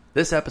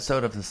This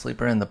episode of The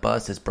Sleeper and the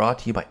Bust is brought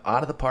to you by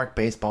Out of the Park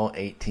Baseball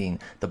 18,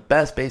 the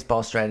best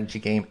baseball strategy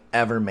game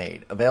ever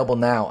made. Available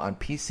now on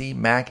PC,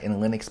 Mac, and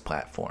Linux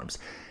platforms.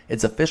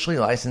 It's officially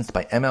licensed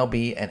by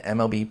MLB and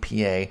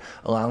MLBPA,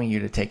 allowing you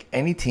to take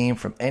any team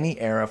from any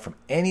era, from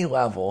any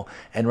level,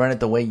 and run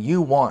it the way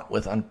you want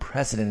with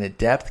unprecedented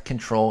depth,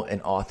 control,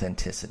 and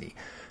authenticity.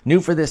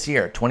 New for this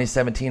year,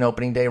 2017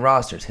 opening day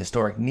rosters,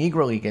 historic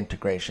Negro League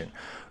integration,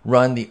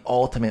 run the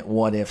ultimate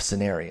what-if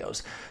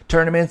scenarios,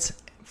 tournaments,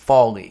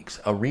 fall leagues,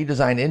 a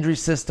redesigned injury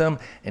system,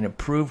 an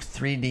improved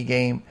 3D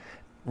game,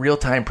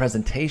 real-time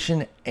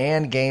presentation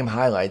and game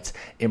highlights,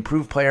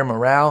 improved player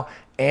morale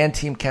and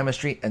team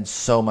chemistry, and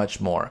so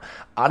much more.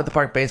 Out of the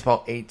Park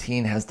Baseball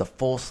 18 has the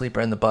full Sleeper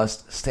and the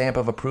Bust stamp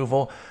of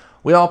approval.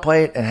 We all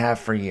play it and have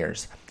for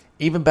years.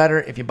 Even better,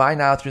 if you buy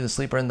now through the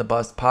Sleeper and the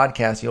Bust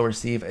podcast, you'll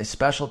receive a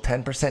special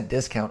 10%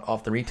 discount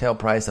off the retail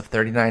price of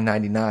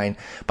 $39.99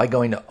 by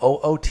going to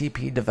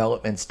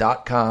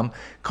ootpdevelopments.com,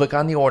 click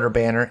on the order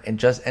banner, and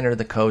just enter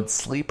the code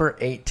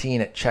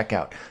SLEEPER18 at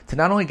checkout to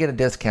not only get a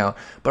discount,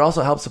 but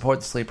also help support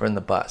the Sleeper and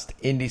the Bust,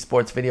 indie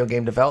sports video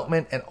game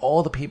development, and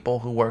all the people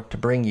who work to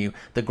bring you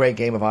the great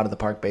game of Out of the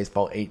Park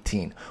Baseball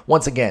 18.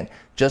 Once again,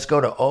 just go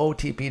to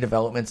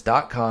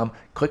ootpdevelopments.com,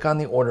 click on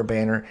the order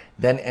banner,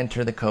 then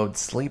enter the code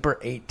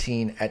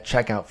SLEEPER18 at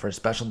checkout for a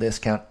special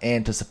discount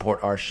and to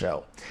support our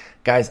show.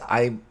 Guys,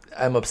 I'm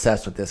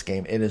obsessed with this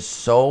game. It is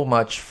so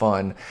much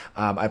fun.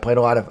 I played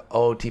a lot of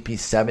OOTP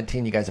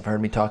 17. You guys have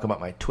heard me talk about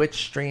my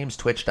Twitch streams,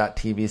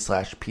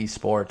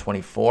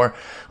 twitch.tv/pspore24.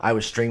 I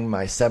was streaming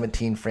my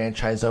 17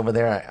 franchise over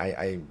there.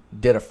 I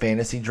did a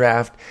fantasy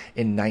draft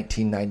in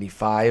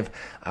 1995.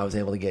 I was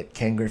able to get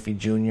Ken Griffey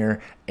Jr.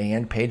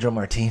 and Pedro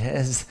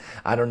Martinez.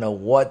 I don't know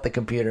what the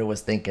computer was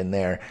thinking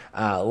there,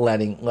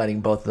 letting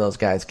both of those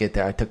guys get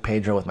there. I took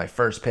Pedro with my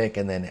first pick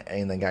and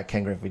then got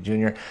Ken Griffey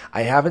Jr.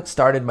 I haven't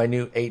started my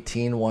new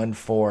 18 one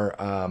for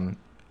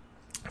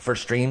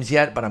streams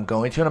yet, but I'm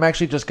going to, and I'm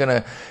actually just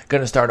gonna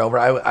start over.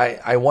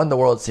 I won the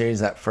World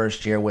Series that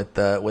first year with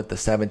the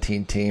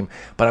 17 team,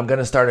 but I'm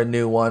gonna start a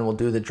new one. We'll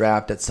do the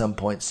draft at some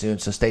point soon,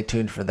 so stay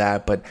tuned for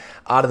that. But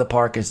Out of the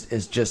Park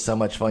is just so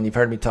much fun. You've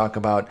heard me talk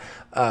about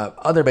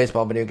other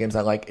baseball video games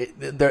I like.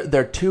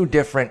 They're two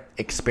different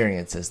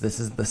experiences. This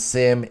is the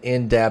sim,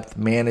 in-depth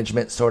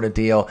management sort of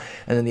deal,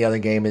 and then the other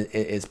game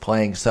is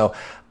playing. So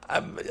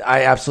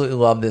I absolutely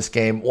love this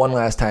game. One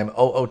last time,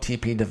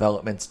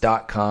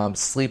 ootpdevelopments.com.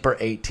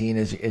 Sleeper18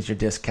 is your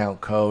discount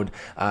code.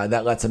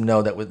 That lets them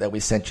know that we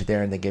sent you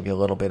there, and they give you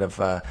a little bit of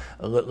a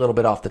little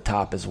bit off the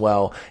top as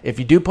well. If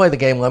you do play the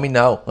game, let me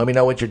know. Let me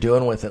know what you're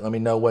doing with it. Let me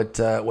know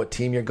what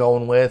team you're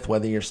going with,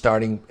 whether you're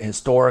starting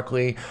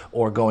historically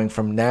or going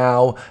from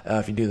now.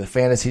 If you do the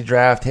fantasy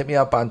draft, hit me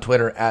up on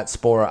Twitter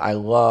 @Spora. I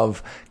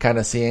love kind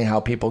of seeing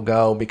how people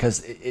go,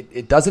 because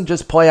it doesn't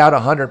just play out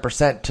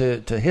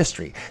 100% to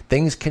history.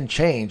 Things can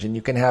change, and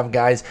you can have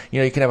guys,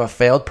 you can have a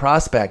failed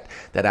prospect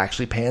that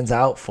actually pans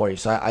out for you.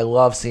 So I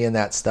love seeing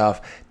that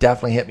stuff.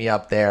 Definitely hit me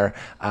up there.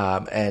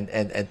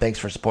 And thanks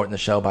for supporting the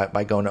show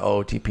by going to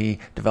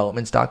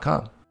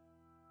ootpdevelopments.com.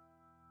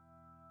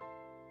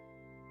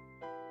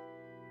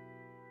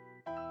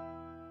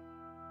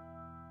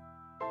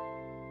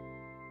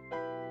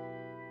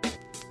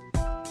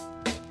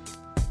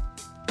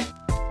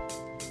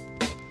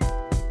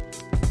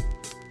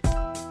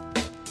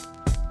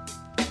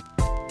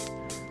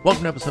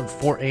 Welcome to episode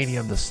 480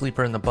 of The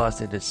Sleeper and the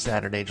Bust. It is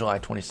Saturday, July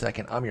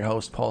 22nd. I'm your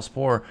host, Paul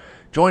Sporer,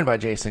 joined by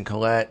Jason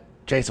Collette.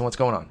 Jason, what's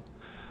going on?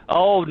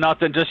 Oh,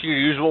 nothing. Just your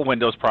usual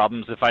Windows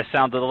problems. If I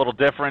sounded a little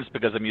different, it's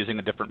because I'm using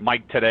a different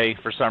mic today.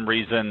 For some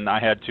reason, I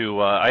had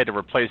to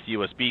replace the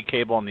USB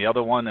cable on the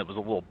other one. It was a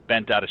little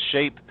bent out of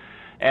shape.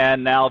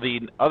 And now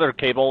the other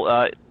cable,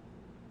 the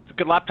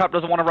good laptop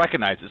doesn't want to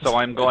recognize it. So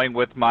I'm going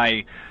with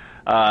my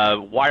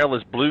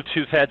wireless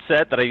Bluetooth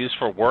headset that I use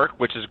for work,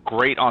 which is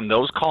great on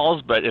those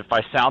calls, but if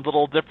I sound a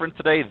little different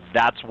today,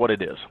 that's what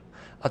it is.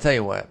 I'll tell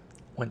you what,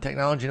 when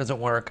technology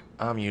doesn't work,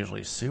 I'm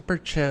usually super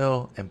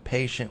chill and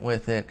patient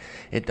with it.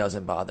 It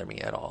doesn't bother me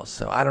at all.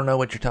 So I don't know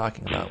what you're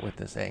talking about with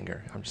this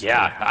anger.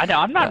 I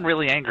know. I'm not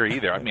really angry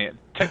either. I mean,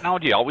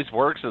 technology always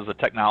works as a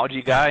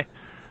technology guy.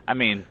 I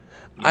mean,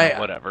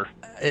 whatever.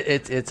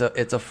 It's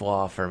a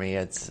flaw for me.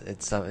 It's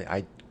something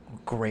I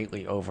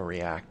greatly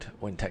overreact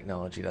when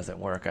technology doesn't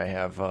work. I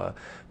have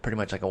pretty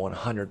much like a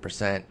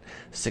 100%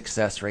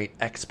 success rate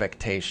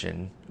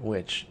expectation,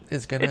 which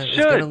is gonna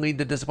lead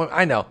to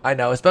disappointment. I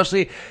know.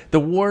 Especially the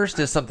worst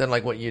is something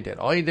like what you did.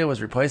 All you did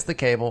was replace the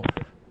cable.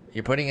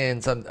 You're putting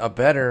in a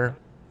better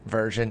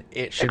version.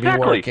 It should be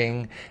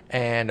working,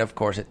 and of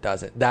course it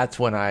doesn't. That's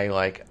when I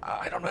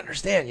don't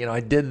understand. I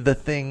did the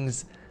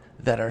things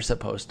that are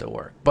supposed to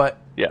work. But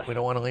yes, we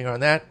don't want to linger on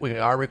that. We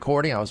are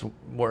recording. I was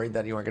worried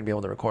that you weren't going to be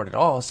able to record at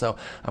all, so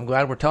I'm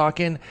glad we're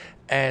talking.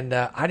 And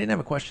I didn't have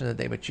a question of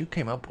the day, but you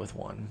came up with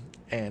one,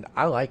 and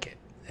I like it.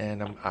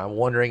 And I'm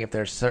wondering if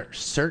there's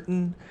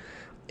certain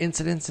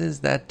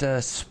incidences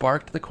that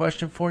sparked the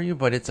question for you,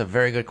 but it's a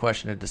very good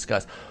question to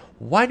discuss.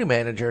 Why do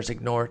managers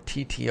ignore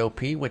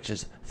TTOP, which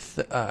is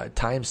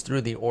times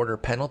through the order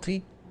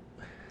penalty?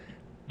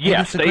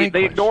 Yes, they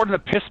ignored him to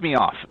piss me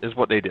off is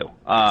what they do.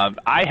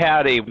 I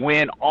had a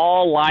win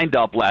all lined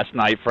up last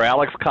night for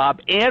Alex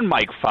Cobb and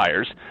Mike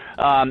Fiers,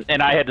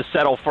 and I had to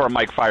settle for a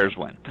Mike Fiers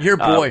win. Your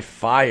boy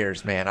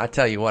Fiers, man. I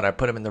tell you what, I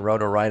put him in the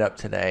Roto write-up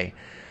today,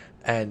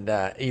 and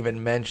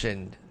even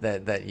mentioned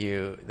that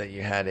you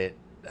had it.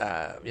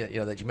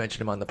 That you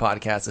mentioned him on the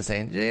podcast as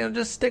saying,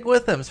 just stick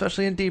with him,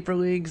 especially in deeper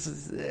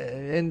leagues,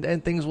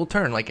 and things will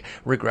turn. Like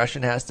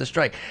regression has to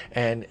strike,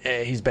 and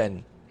he's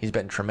been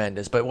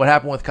tremendous. But what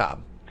happened with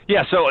Cobb?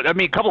 Yeah, so, I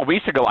mean, a couple of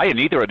weeks ago, I had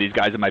neither of these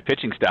guys in my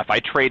pitching staff.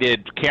 I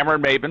traded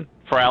Cameron Maybin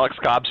for Alex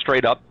Cobb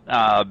straight up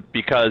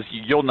because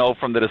you'll know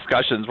from the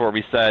discussions where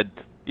we said,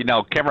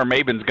 Cameron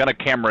Maybin's going to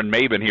Cameron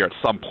Maybin here at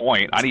some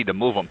point. I need to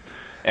move him.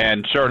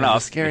 And sure enough,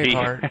 the scary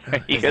part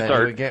he gets hurt.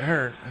 He would get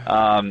hurt.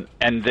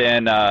 And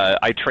then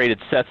I traded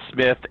Seth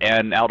Smith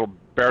and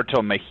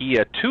Alberto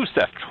Mejia to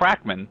Seth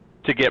Trackman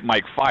to get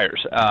Mike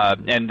Fiers,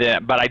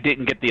 but I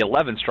didn't get the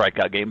 11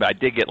 strikeout game, but I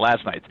did get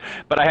last night's.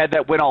 But I had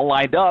that win all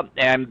lined up,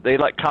 and they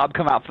let Cobb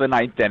come out for the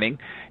ninth inning.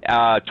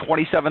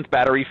 27th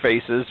batter he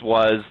faces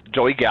was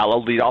Joey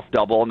Gallo, leadoff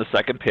double on the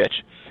second pitch,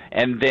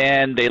 and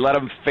then they let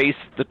him face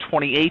the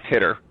 28th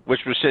hitter,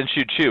 which was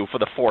Shin-Soo Choo, for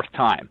the fourth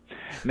time.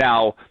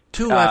 Now,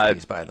 two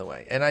lefties, by the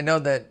way, and I know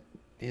that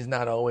he's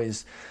not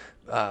always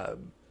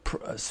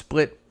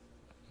split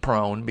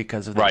prone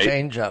because of the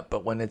changeup,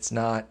 but when it's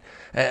not,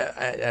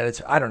 I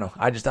don't know.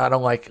 I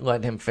don't like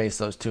letting him face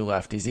those two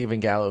lefties,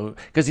 even Gallo,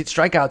 because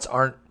strikeouts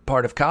aren't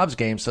part of Cobb's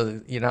game, so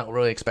you're not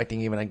really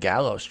expecting even a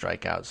Gallo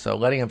strikeout. So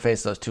letting him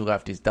face those two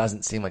lefties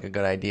doesn't seem like a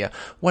good idea.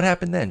 What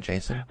happened then,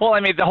 Jason? Well, I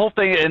mean, the whole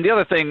thing, and the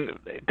other thing,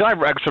 Guy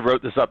actually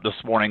wrote this up this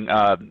morning.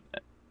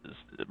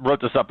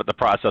 Wrote this up at the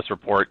Process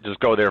Report. Just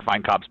go there,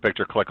 find Cobb's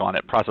picture, click on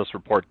it,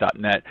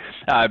 processreport.net.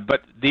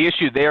 But the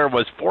issue there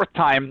was fourth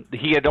time,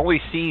 he had only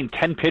seen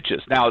 10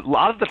 pitches. Now, a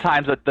lot of the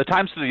times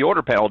to the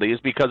order penalty is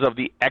because of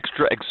the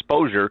extra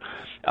exposure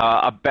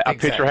a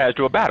pitcher has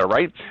to a batter,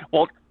 right?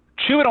 Well,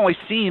 Choo had only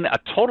seen a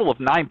total of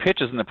 9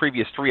 pitches in the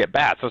previous 3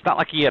 at-bats, so it's not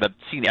like he had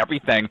seen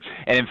everything.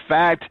 And in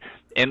fact,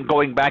 in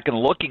going back and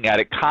looking at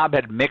it, Cobb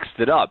had mixed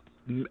it up.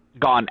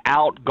 Gone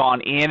out,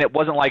 gone in. It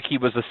wasn't like he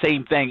was the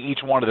same thing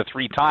each one of the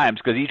 3 times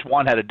because each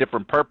one had a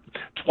different purpose.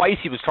 Twice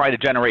he was trying to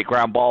generate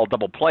ground ball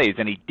double plays,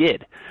 and he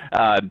did.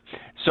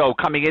 So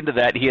coming into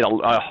that, he had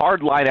a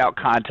hard line-out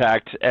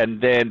contact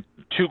and then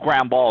 2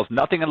 ground balls.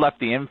 Nothing had left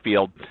the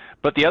infield.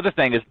 But the other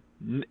thing is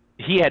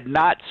he had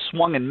not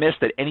swung and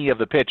missed at any of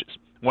the pitches.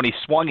 When he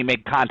swung, he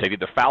made contact,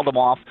 either fouled them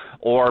off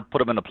or put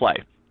them into play.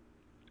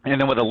 And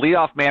then with a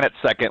leadoff man at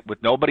second,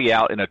 with nobody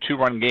out in a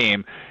 2-run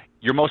game,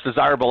 your most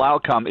desirable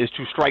outcome is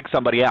to strike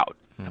somebody out.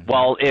 Mm-hmm.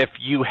 Well, if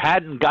you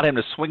hadn't got him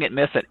to swing and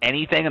miss at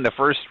anything in the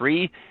first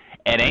 3,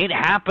 it ain't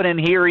happening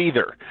here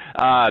either.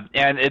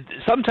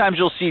 Sometimes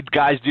you'll see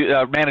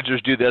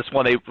managers do this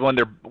when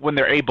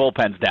their A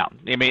bullpen's down.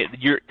 I mean,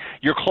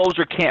 your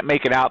closer can't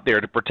make it out there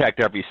to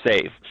protect every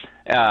save.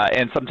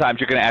 And sometimes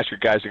you're going to ask your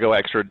guys to go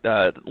extra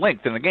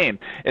length in the game.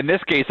 In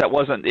this case, that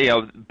wasn't,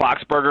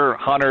 Boxberger,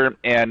 Hunter,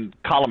 and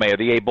Colomé of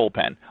the A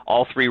bullpen.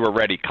 All 3 were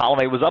ready.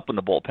 Colomé was up in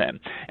the bullpen.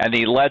 And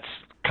he lets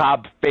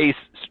Cobb face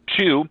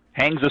Choo,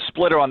 hangs a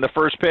splitter on the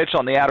first pitch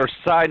on the outer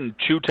side, and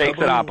Choo takes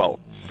an oppo.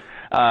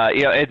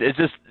 It's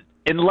just,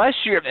 unless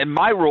you're, in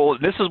my rule,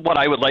 this is what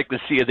I would like to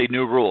see as a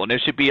new rule, and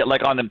it should be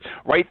like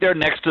right there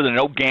next to the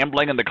no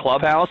gambling in the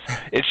clubhouse.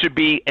 It should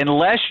be,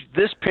 unless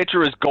this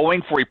pitcher is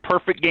going for a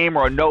perfect game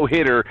or a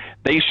no-hitter,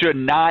 they should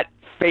not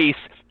face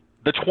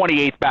the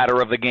 28th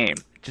batter of the game.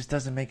 It just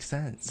doesn't make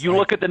sense. You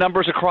look at the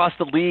numbers across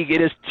the league,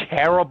 it is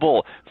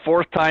terrible.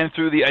 Fourth time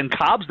through and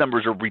Cobb's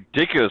numbers are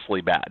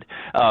ridiculously bad.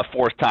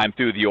 Fourth time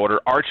through the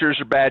order. Archer's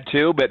are bad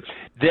too, but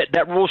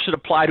that rule should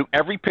apply to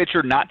every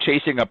pitcher not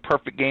chasing a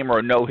perfect game or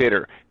a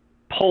no-hitter.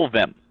 Pull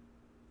them.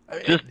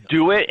 Just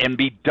do it and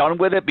be done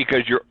with it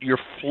because you're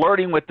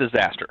flirting with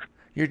disaster.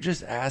 You're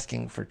just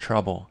asking for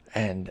trouble,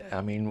 and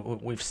I mean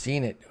we've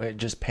seen it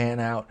just pan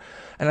out,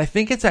 and I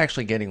think it's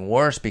actually getting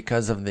worse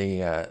because of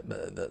the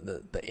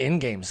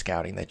in-game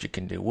scouting that you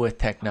can do with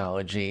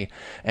technology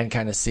and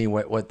kind of see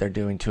what they're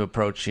doing to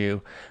approach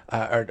you,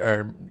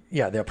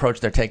 the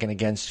approach they're taking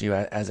against you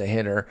as a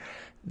hitter.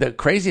 The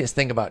craziest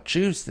thing about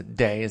Choo's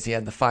day is he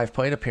had the 5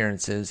 plate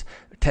appearances,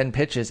 10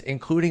 pitches,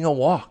 including a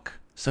walk.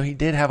 So he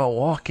did have a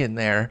walk in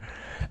there,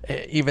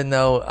 even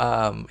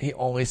though he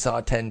only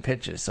saw 10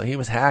 pitches. So he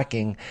was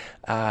hacking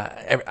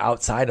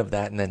outside of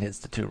that, and then hits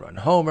the 2-run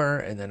homer,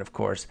 and then of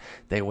course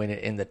they win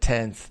it in the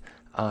 10th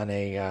on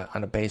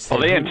a base hit.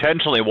 Well, they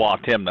intentionally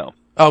walked him though.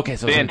 Okay,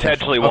 so they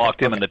intentionally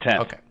walked him in the 10th.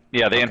 Okay.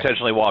 Yeah, they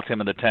intentionally walked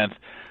him in the 10th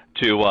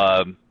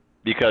to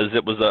because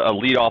it was a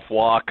leadoff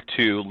walk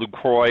to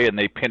Lucroy, and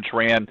they pinch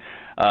ran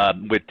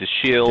with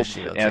DeShields,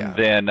 and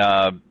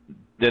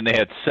then they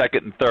had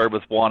second and third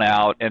with 1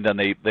 out, and then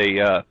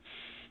they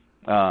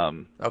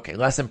okay,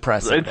 less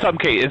impressive. In some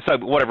case,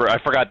 whatever,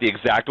 I forgot the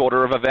exact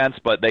order of events,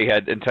 but they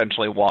had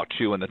intentionally walked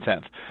Choo in the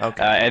 10th.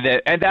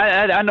 Okay, and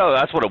I know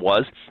that's what it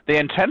was. They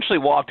intentionally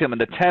walked him in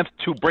the 10th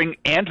to bring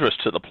Andrus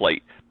to the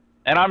plate,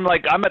 and I'm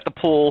at the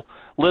pool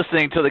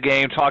listening to the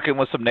game, talking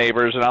with some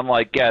neighbors, and I'm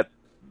like,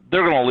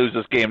 they're going to lose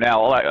this game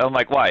now. I'm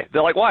like, why?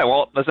 They're like, why?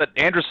 Well, I said,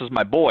 Andrus is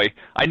my boy.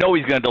 I know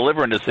he's going to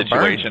deliver in this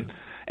situation.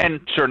 And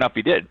sure enough,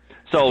 he did.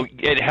 So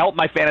it helped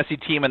my fantasy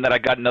team in that I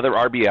got another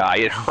RBI.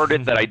 It hurt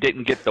it that I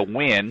didn't get the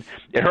win.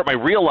 It hurt my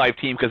real-life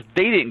team because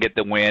they didn't get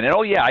the win. And,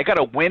 I got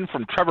a win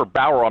from Trevor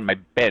Bauer on my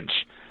bench.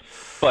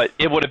 But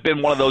it would have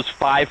been one of those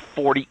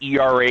 5.40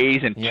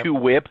 ERAs and 2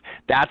 WHIP.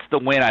 That's the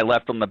win I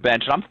left on the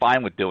bench, and I'm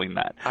fine with doing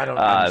that. I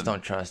just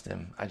don't trust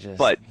him.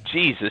 But,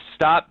 Jesus,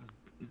 stop.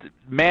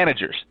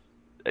 Managers.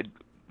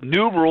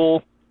 New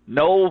rule.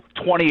 No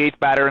 28th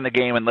batter in the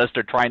game unless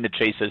they're trying to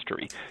chase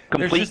history.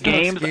 Complete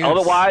games,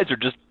 otherwise,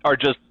 are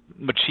just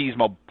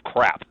machismo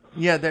crap.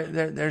 Yeah,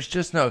 there's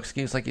just no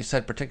excuse, like you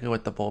said, particularly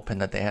with the bullpen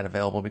that they had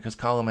available, because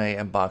Colomé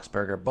and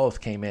Boxberger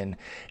both came in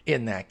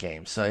that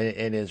game. So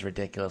it is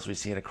ridiculous. We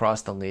see it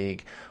across the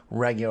league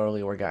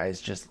regularly where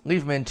guys just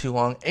leave them in too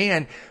long.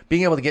 And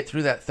being able to get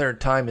through that third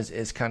time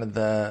is kind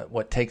of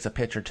what takes a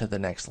pitcher to the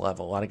next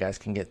level. A lot of guys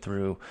can get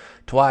through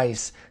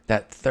twice.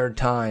 That third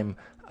time,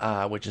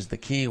 which is the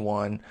key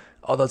one,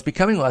 although it's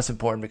becoming less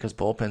important because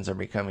bullpens are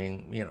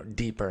becoming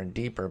deeper and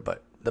deeper,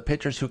 but the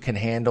pitchers who can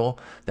handle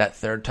that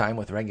third time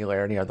with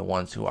regularity are the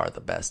ones who are the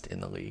best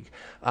in the league.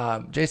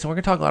 Jason, we're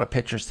going to talk a lot of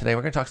pitchers today.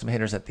 We're going to talk some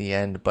hitters at the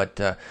end, but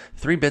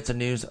 3 bits of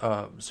news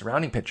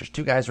surrounding pitchers.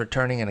 2 guys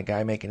returning and a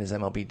guy making his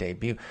MLB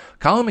debut.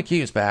 Collin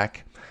McHugh's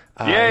back.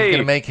 He's going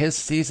to make his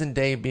season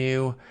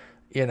debut.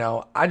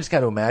 I just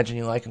got to imagine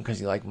you like him because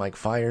you like Mike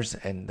Fiers,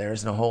 and there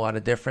isn't a whole lot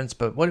of difference.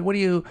 But what are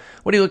you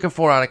looking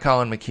for out of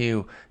Collin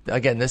McHugh?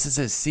 Again, this is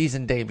his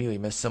season debut. He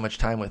missed so much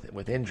time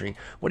with injury.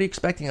 What are you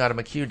expecting out of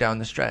McHugh down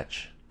the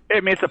stretch? I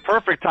mean, it's a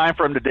perfect time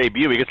for him to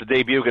debut. He gets to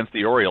debut against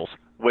the Orioles,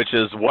 which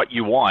is what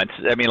you want.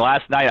 I mean,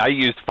 last night I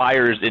used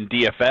Fiers in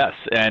DFS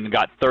and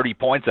got 30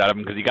 points out of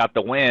him because he got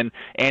the win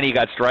and he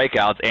got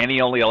strikeouts and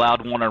he only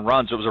allowed 1 earned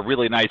run. So it was a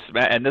really nice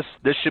and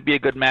this should be a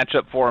good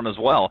matchup for him as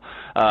well,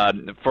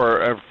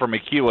 for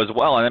McHugh as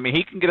well. And I mean,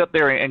 he can get up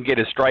there and get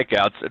his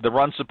strikeouts. The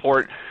run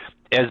support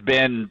has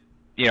been,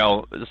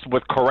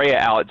 with Correa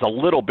out, it's a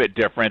little bit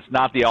different. It's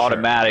not the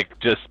automatic,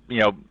 just,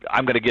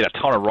 I'm going to get a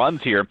ton of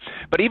runs here.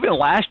 But even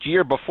last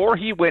year, before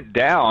he went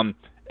down,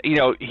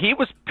 he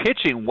was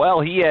pitching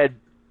well. He had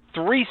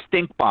 3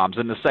 stink bombs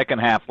in the second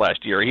half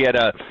last year. He had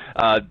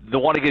the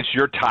one against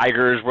your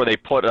Tigers where they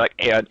put like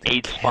an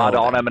 8 spot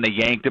on him and they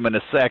yanked him in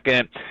the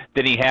second.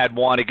 Then he had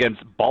one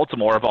against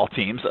Baltimore of all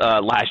teams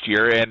last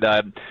year,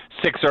 and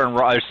 7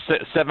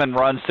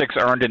 runs, 6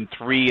 earned, and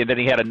 3. And then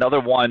he had another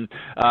one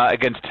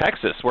against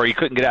Texas where he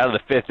couldn't get out of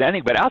the 5th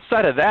inning. But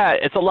outside of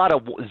that, it's a lot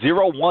of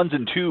 0 1s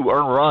and 2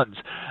 earned runs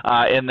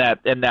in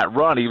that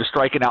run. He was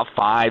striking out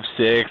 5,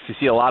 6. You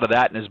see a lot of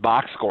that in his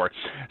box score.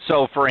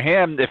 So for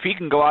him, if he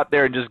can go out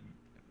there and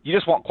you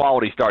just want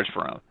quality starts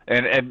for him,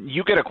 and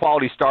you get a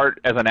quality start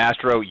as an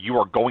Astro,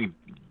 you're going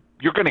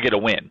to get a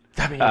win.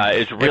 I mean,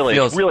 it's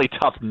really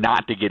tough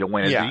not to get a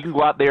win. Yeah. If you can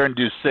go out there and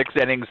do 6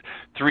 innings,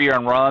 3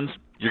 earned runs,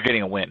 you're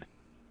getting a win.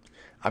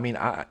 I mean,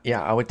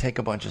 I would take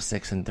a bunch of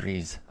 6 and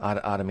 3s out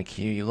of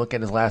McHugh. You look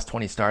at his last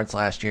 20 starts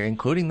last year,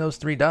 including those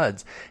 3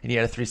 duds, and he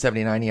had a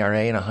 3.79 ERA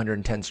and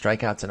 110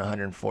 strikeouts in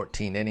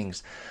 114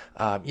 innings.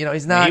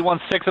 He's not. He won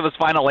 6 of his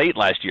final 8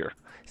 last year.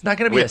 He's not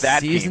going to be a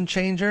season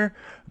changer,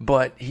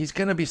 but he's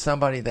going to be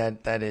somebody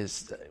that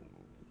is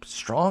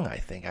strong, I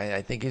think.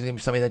 I think he's going to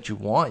be somebody that you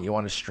want. You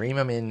want to stream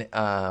him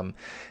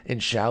in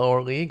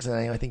shallower leagues, and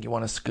I think you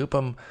want to scoop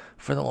him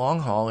for the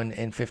long haul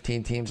in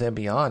 15 teams and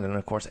beyond. And,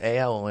 of course,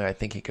 AL only, I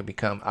think he could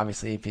become,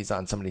 obviously, if he's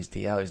on somebody's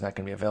DL, he's not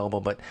going to be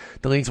available. But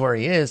the leagues where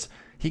he is,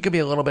 he could be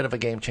a little bit of a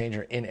game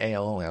changer in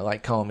AL only. I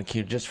like Collin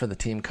McHugh just for the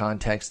team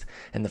context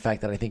and the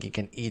fact that I think he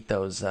can eat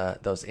those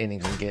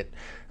innings and get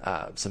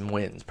some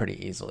wins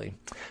pretty easily.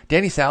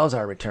 Danny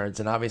Salazar returns,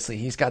 and obviously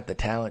he's got the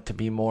talent to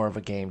be more of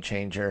a game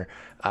changer.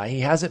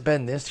 He hasn't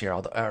been this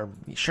year,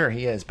 sure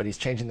he is, but he's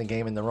changing the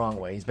game in the wrong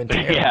way. He's been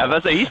terrible. Yeah,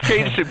 he's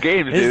changed some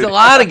games, dude. It's a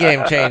lot of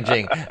game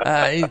changing.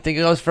 I think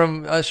it goes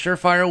from a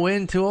surefire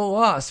win to a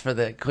loss for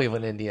the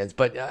Cleveland Indians.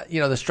 But, the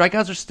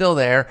strikeouts are still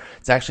there.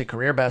 It's actually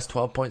career best,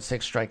 12.6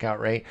 strikeout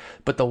rate.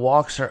 But the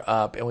walks are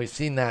up, and we've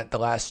seen that the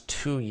last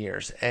 2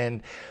 years.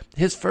 And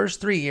his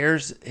first 3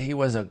 years, he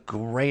was a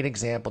great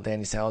example,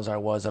 Danny Salazar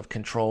was, of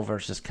control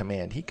versus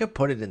command. He could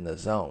put it in the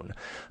zone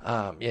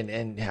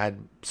and had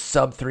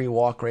sub-3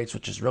 walk rates,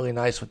 which is really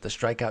nice with the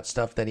strikeout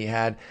stuff that he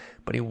had.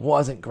 But he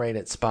wasn't great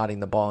at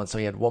spotting the ball, and so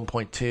he had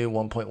 1.2,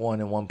 1.1,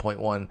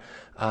 and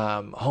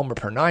 1.1 homer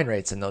per 9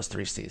 rates in those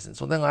 3 seasons.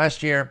 Well, then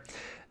last year,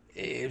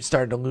 he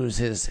started to lose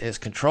his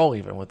control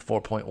even with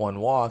 4.1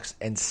 walks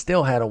and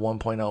still had a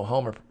 1.0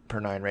 homer per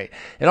 9 rate.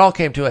 It all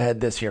came to a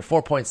head this year,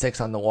 4.6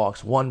 on the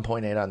walks,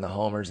 1.8 on the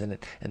homers, and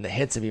the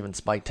hits have even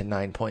spiked to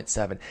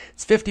 9.7.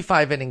 It's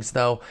 55 innings,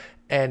 though,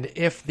 and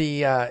if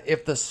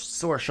the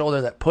sore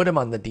shoulder that put him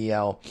on the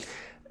DL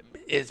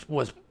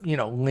was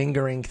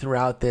lingering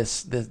throughout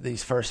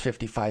these first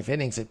 55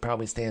 innings, it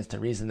probably stands to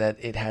reason that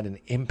it had an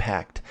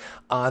impact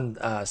on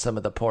some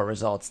of the poor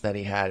results that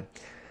he had.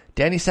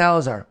 Danny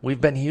Salazar,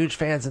 we've been huge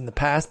fans in the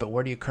past, but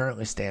where do you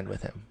currently stand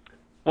with him?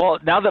 Well,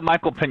 now that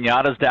Michael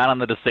Pinata's down on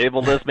the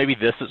disabled list, maybe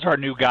this is our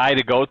new guy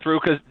to go through.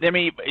 Because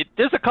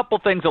there's a couple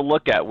things to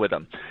look at with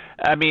him.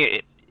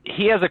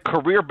 He has a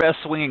career best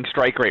swinging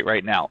strike rate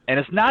right now, and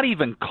it's not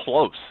even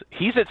close.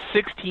 He's at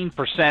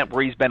 16%,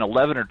 where he's been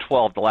 11 or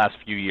 12 the last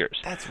few years.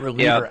 That's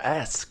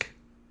reliever-esque.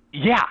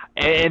 Yeah,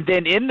 and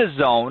then in the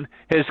zone,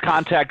 his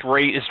contact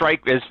rate,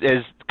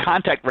 his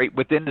contact rate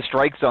within the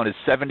strike zone is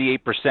 78%,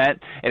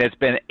 and it's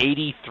been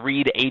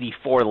 83 to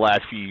 84 the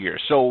last few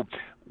years. So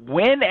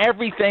when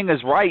everything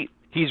is right,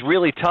 he's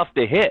really tough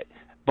to hit,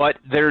 but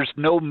there's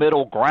no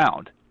middle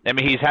ground.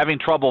 He's having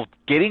trouble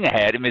getting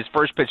ahead. His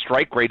first pitch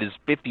strike rate is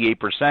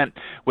 58%,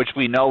 which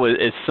we know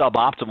is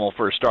suboptimal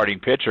for a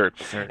starting pitcher.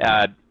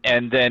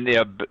 And then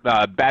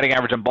batting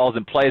average on balls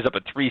in play is up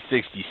at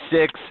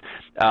 366.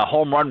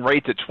 Home run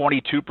rate's at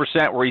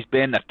 22%, where he's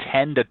been a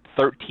 10 to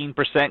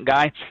 13%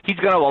 guy. He's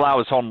going to allow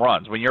his home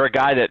runs. When you're a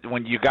guy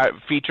when you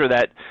feature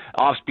that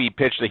off-speed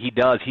pitch that he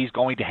does, he's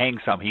going to hang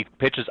some. He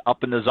pitches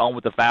up in the zone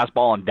with the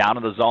fastball and down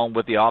in the zone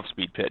with the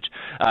off-speed pitch.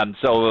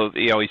 So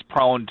he's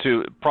prone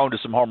to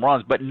some home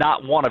runs, but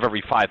not one of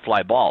every 5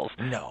 fly balls.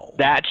 No,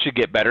 that should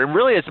get better. And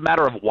really, it's a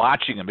matter of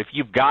watching him. If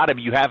you've got him,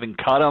 you haven't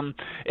cut him.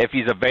 If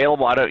he's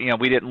available,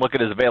 we didn't look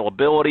at his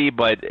availability,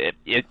 but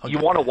you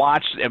want to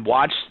watch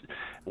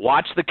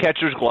the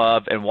catcher's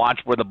glove and watch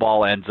where the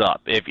ball ends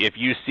up. If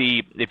you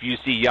see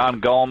Yan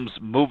Gomes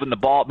moving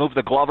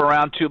the glove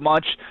around too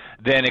much,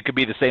 then it could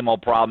be the same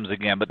old problems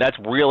again. But that's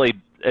really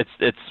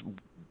it's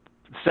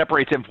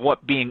separates him from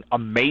what being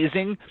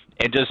amazing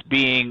and just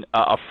being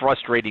a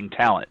frustrating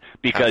talent,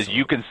 because Absolutely.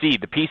 You can see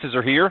the pieces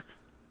are here,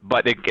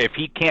 but if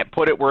he can't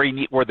put it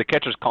where the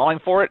catcher's calling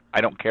for it,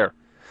 I don't care.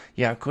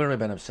 Yeah, I've clearly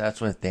been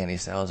obsessed with Danny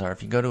Salazar.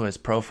 If you go to his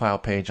profile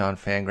page on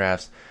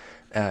Fangraphs,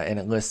 and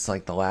it lists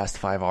like the last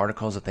 5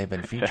 articles that they've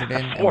been featured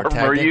in. Four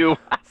were you?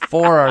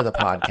 4 are the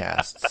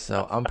podcasts.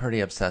 So I'm pretty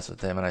obsessed with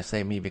him, and I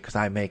say me because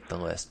I make the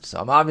list. So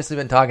I've obviously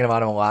been talking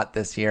about him a lot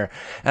this year,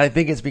 and I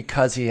think it's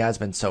because he has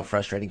been so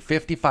frustrating.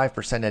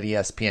 55% at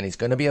ESPN. He's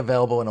going to be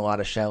available in a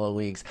lot of shallow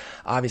leagues.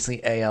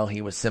 Obviously, AL,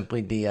 he was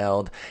simply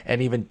DL'd,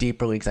 and even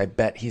deeper leagues, I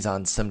bet he's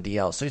on some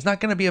DL. So he's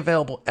not going to be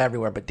available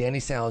everywhere, but Danny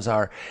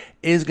Salazar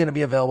is going to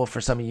be available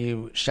for some of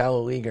you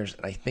shallow leaguers,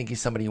 and I think he's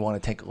somebody you want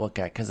to take a look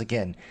at, because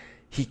again,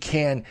 he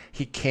can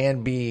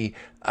be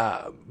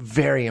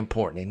very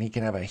important, and he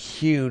can have a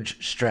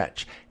huge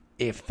stretch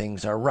if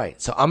things are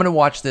right. So I'm going to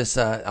watch this.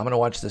 I'm going to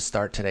watch this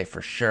start today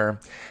for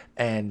sure,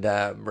 and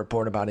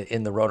report about it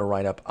in the Roto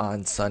write-up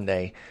on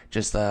Sunday.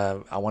 Just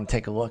I want to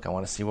take a look. I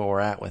want to see where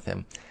we're at with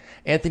him.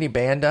 Anthony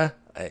Banda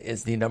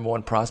is the number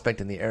 1 prospect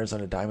in the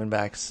Arizona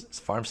Diamondbacks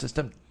farm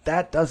system.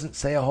 That doesn't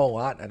say a whole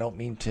lot. I don't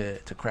mean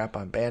to crap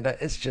on Banda.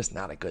 It's just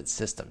not a good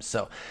system.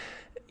 So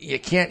you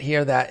can't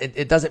hear that.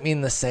 It doesn't mean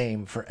the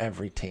same for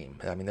every team.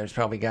 There's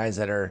probably guys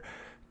that are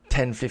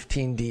 10,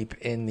 15 deep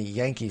in the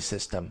Yankee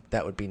system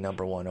that would be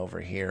number 1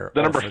 over here.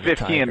 The number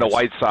 15 in the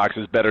White Sox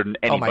is better than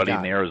anybody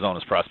in the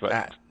Arizona's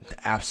prospect.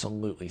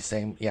 Absolutely.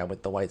 Same,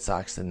 with the White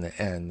Sox and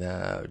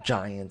the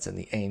Giants and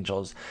the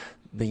Angels.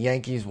 The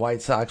Yankees,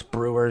 White Sox,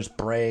 Brewers,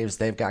 Braves,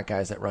 they've got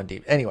guys that run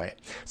deep. Anyway,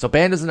 so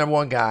Banda's the number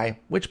 1 guy,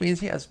 which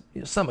means he has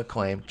some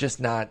acclaim, just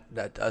not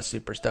a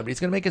super stud. But he's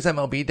going to make his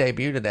MLB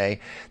debut today.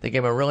 They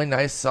gave him a really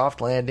nice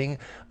soft landing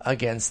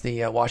against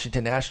the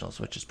Washington Nationals,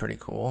 which is pretty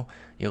cool.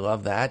 You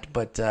love that.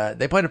 But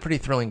they played a pretty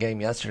thrilling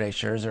game yesterday,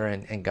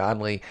 Scherzer and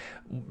Godley.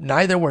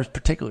 Neither were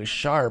particularly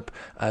sharp,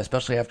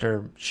 especially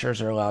after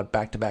Scherzer allowed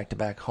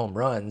back-to-back-to-back home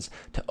runs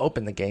to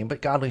open the game,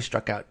 but Godley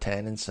struck out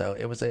 10, and so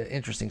it was an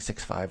interesting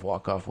 6-5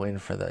 walk-off win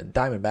for the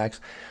Diamondbacks.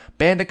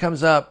 Banda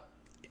comes up.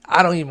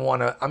 I don't even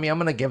want to – I'm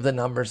going to give the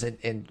numbers in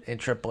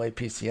AAA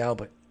PCL,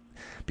 but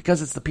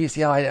because it's the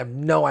PCL, I have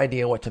no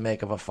idea what to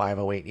make of a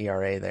 5.08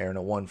 ERA there and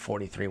a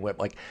 1.43 whip.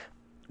 Like,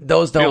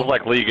 those don't – feels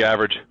like league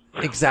average.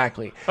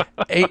 Exactly.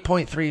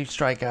 8.3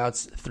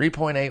 strikeouts,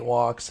 3.8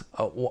 walks,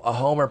 a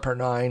homer per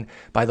 9.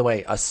 By the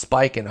way, a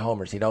spike in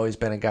homers. He'd always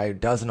been a guy who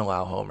doesn't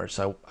allow homers,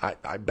 so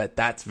I bet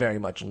that's very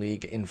much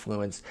league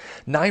influenced.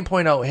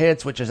 9.0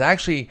 hits, which is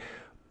actually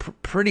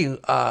pretty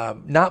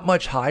not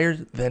much higher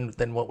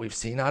than what we've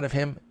seen out of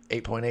him.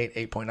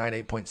 8.8,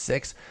 8.9,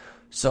 8.6.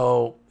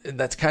 So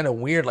that's kind of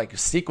weird. Like,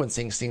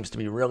 sequencing seems to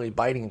be really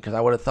biting, because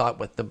I would have thought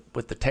with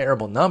the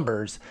terrible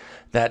numbers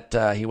that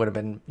he would have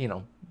been,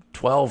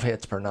 12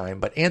 hits per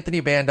 9. But Anthony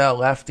Banda,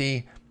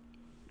 lefty,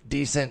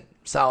 decent,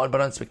 solid, but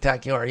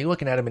unspectacular. Are you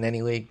looking at him in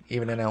any league,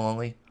 even NL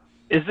only?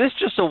 Is this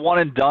just a one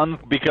and done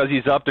because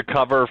he's up to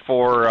cover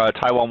for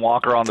Taijuan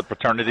Walker on the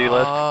paternity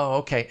list? Oh,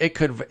 okay. It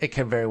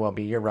could very well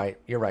be. You're right.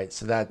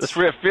 So this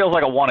feels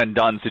like a one and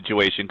done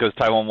situation because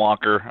Taijuan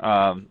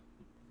Walker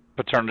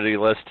paternity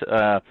list.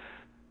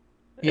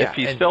 If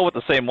he's still with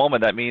the same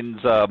woman, that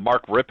means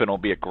Mark Rippon will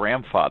be a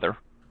grandfather.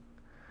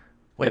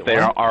 Wait, if they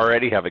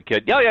already have a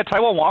kid. Yeah.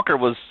 Taijuan Walker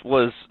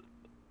was,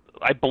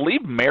 I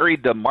believe,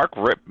 married to Mark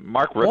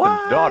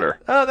Rippon's daughter.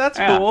 Oh, that's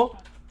cool.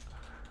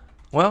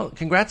 Well,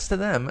 congrats to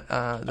them.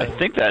 I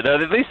think that.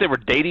 At least they were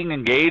dating,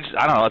 engaged.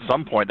 I don't know. At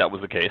some point, that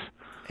was the case.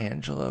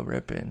 Angela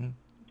Rippon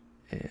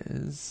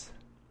is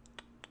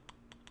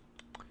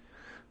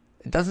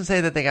It doesn't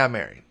say that they got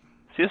married.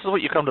 See, this is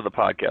what you come to the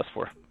podcast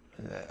for.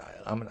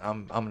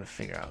 I'm gonna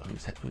figure out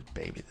whose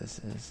baby this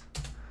is.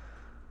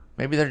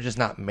 Maybe they're just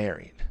not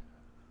married,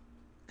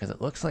 because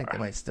it looks like they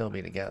might still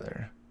be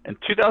together. In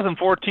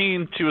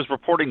 2014, she was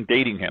reporting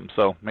dating him,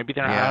 so maybe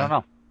they're not. Yeah. I don't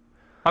know.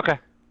 Okay.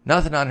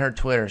 Nothing on her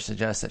Twitter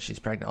suggests that she's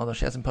pregnant, although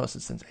she hasn't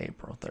posted since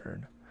April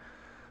 3rd.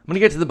 I'm going to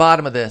get to the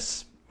bottom of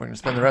this. We're going to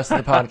spend the rest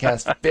of the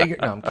podcast figuring...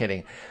 No, I'm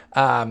kidding.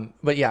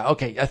 But yeah,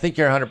 okay. I think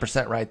you're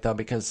 100% right, though,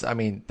 because, I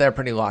mean, they're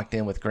pretty locked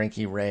in with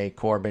Greinke, Ray,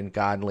 Corbin,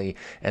 Godley,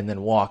 and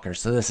then Walker.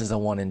 So this is a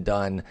one and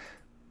done.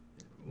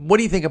 What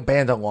do you think of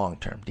Banda long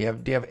term? Do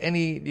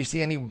you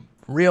see any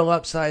real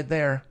upside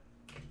there?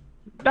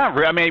 Not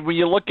really. I mean, when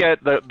you look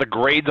at the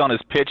grades on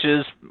his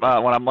pitches,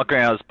 when I'm looking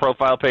at his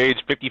profile page,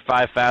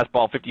 55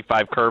 fastball,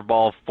 55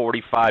 curveball,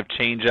 45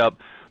 changeup,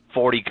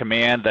 40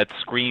 command, that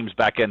screams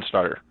back-end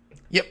starter.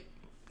 Yep.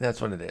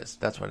 That's what it is.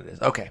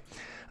 Okay.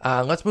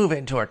 Let's move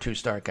into our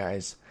two-start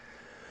guys.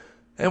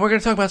 And we're going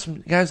to talk about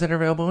some guys that are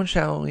available in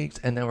shallow leagues,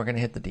 and then we're going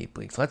to hit the deep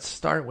leagues. Let's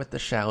start with the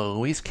shallow.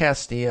 Luis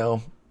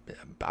Castillo,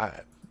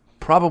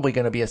 probably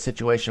going to be a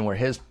situation where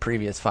his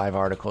previous 5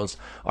 articles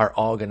are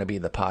all going to be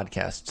the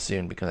podcast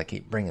soon because I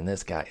keep bringing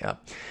this guy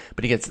up.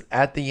 But he gets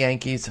at the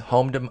Yankees, at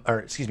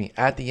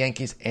the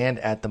Yankees and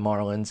at the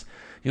Marlins.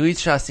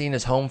 Luis Chacin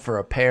is home for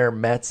a pair,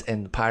 Mets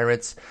and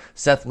Pirates.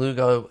 Seth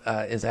Lugo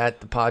is at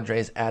the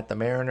Padres, at the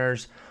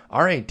Mariners.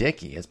 R.A.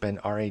 Dickey has been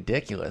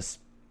R.A.diculous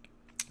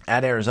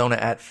at Arizona,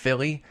 at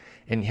Philly.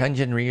 And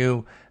Hyunjin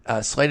Ryu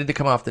slated to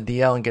come off the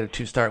DL and get a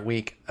 2-start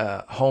week,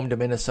 home to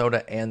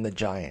Minnesota and the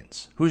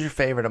Giants. Who's your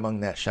favorite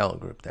among that shallow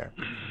group there?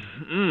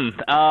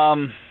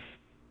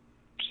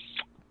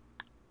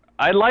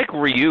 I like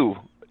Ryu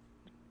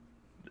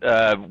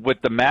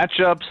with the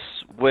matchups,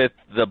 with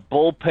the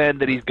bullpen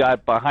that he's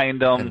got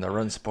behind him, and the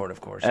run support, of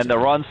course, and the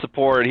run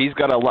support. He's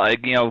got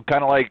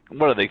kind of like,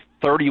 what are they,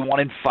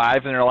 31-5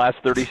 in their last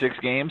 36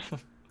 games?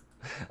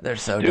 They're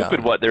so stupid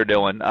dumb. What they're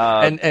doing.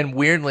 And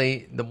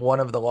weirdly, one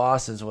of the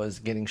losses was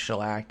getting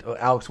shellacked.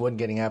 Alex Wood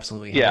getting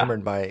absolutely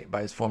hammered by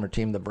his former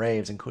team, the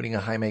Braves, including a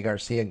Jaime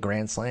Garcia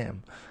grand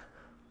slam.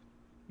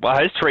 Well,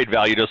 his trade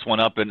value just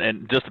went up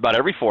in just about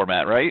every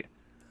format, right?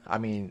 I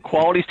mean,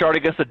 quality start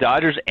against the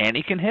Dodgers, and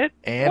he can hit?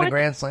 And what? A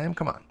grand slam?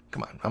 Come on.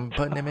 I'm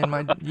putting him in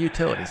my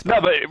utility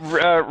spot. No,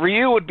 but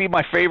Ryu would be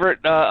my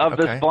favorite of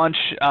this bunch.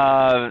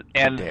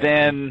 And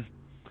then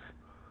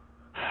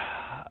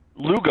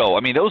Lugo. I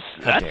mean,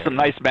 that's some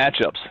nice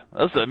matchups.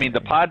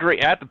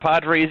 The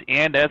Padres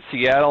and at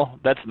Seattle,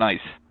 that's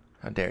nice.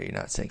 How dare you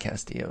not say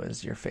Castillo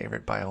is your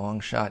favorite by a long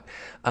shot?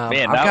 Not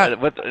against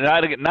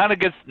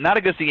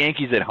the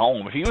Yankees at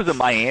home. If he was in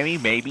Miami,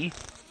 maybe.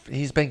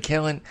 He's been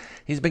killing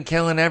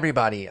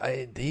everybody.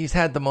 He's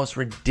had the most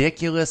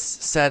ridiculous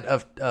set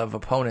of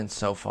opponents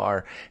so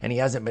far, and he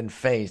hasn't been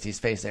phased. He's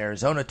faced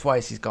Arizona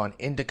twice. He's gone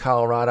into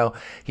Colorado.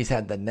 He's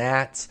had the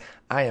Nats.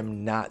 I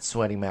am not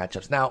sweating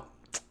matchups. Now,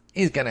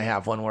 he's going to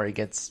have one where he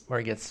gets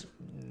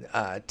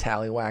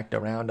tallywhacked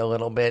around a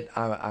little bit.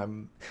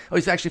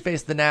 He's actually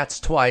faced the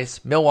Nats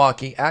twice,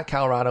 Milwaukee, at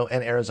Colorado,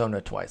 and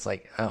Arizona twice,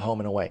 like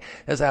home and away.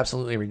 That's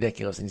absolutely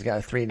ridiculous. And he's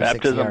got a 3.86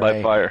 baptism ERA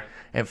by fire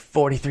and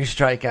 43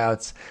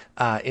 strikeouts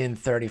in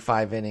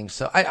 35 innings.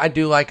 So I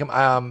do like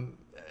him.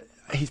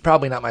 He's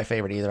probably not my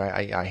favorite either.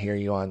 I hear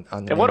you on the.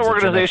 And what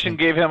organization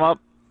gave him up?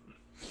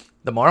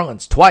 The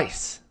Marlins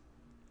twice,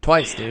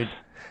 dude.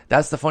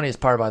 That's the funniest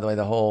part, by the way.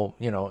 The whole,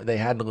 they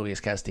had Luis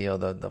Castillo,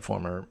 the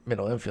former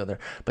middle infielder,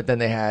 but then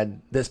they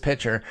had this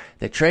pitcher.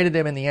 They traded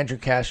him in the Andrew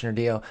Cashner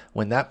deal.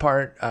 When that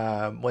part,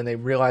 when they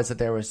realized that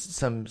there was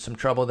some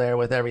trouble there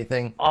with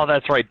everything. Oh,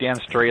 that's right. Dan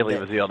Straley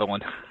was the other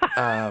one.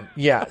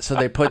 So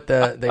they put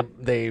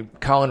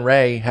Colin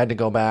Ray had to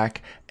go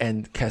back,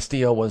 and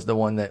Castillo was the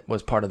one that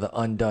was part of the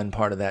undone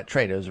part of that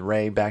trade. It was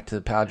Ray back to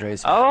the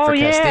Padres for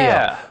Castillo.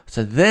 Yeah.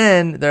 So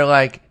then they're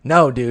like,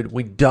 no, dude,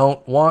 we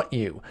don't want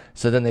you.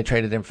 So then they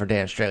traded him for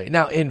Dan Straley.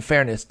 Now, in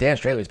fairness, Dan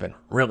Straley's been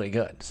really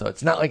good. So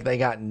it's not like they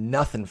got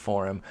nothing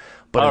for him.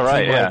 But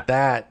a team like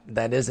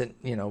that isn't,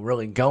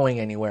 really going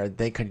anywhere.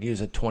 They could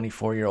use a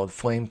 24-year-old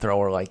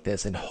flamethrower like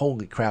this. And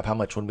holy crap, how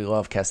much would we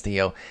love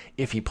Castillo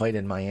if he played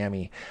in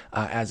Miami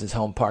as his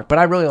home park. But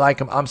I really like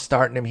him. I'm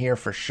starting him here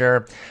for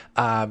sure.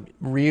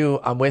 Ryu,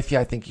 I'm with you.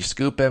 I think you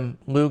scoop him.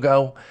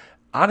 Lugo.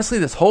 Honestly,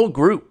 this whole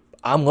group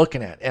I'm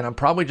looking at, and I'm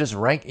probably just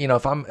ranking.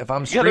 If I'm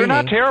streaming, they're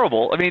not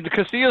terrible. I mean,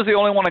 Castillo's the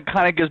only one that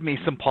kind of gives me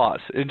some pause,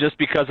 and just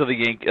because of the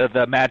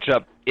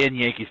matchup in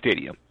Yankee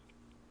Stadium,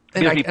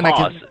 gives me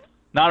pause.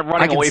 Not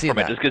running away from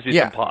it, just gives me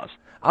some pause.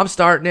 I'm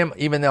starting him,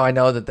 even though I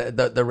know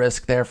that the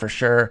risk there for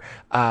sure.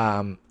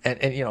 And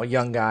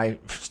young guy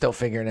still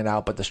figuring it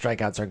out, but the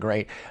strikeouts are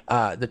great.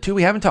 The two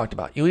we haven't talked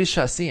about, Luis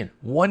Chacin,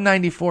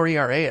 1.94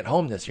 ERA at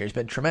home this year. He's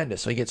been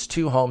tremendous. So he gets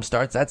 2 home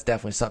starts. That's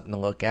definitely something to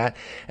look at.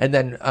 And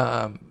then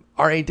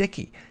R.A.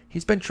 Dickey.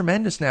 He's been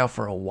tremendous now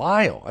for a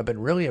while. I've been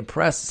really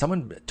impressed.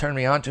 Someone turned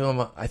me on to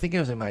him. I think it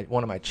was in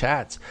one of my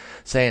chats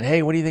saying,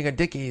 hey, what do you think of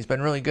Dickey? He's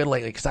been really good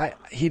lately. Because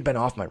he'd been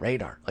off my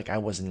radar. Like I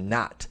was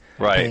not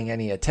paying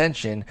any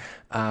attention.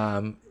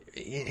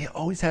 he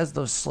always has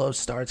those slow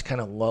starts, kind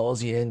of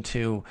lulls you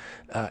into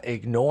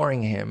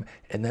ignoring him.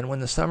 And then when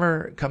the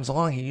summer comes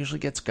along, he usually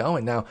gets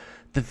going. Now,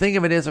 the thing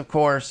of it is, of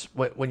course,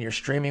 when you're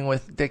streaming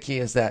with Dickey,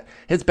 is that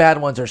his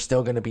bad ones are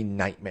still going to be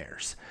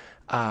nightmares.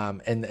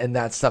 And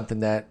that's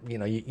something that,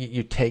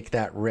 you take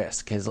that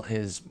risk.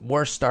 His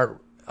worst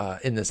start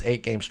in this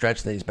 8-game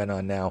stretch that he's been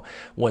on now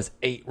was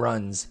 8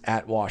 runs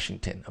at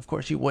Washington. Of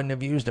course, you wouldn't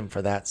have used him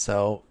for that,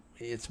 so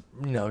it's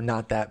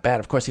not that bad.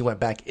 Of course, he went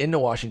back into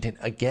Washington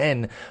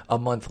again a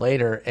month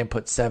later and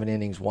put 7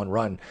 innings, 1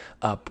 run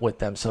up with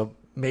them. So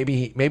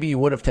maybe you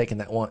would have taken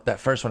that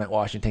first one at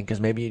Washington, because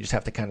maybe you just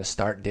have to kind of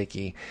start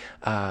Dickey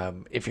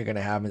if you're going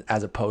to have him,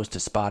 as opposed to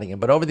spotting him.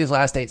 But over these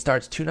last 8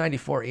 starts,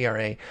 2.94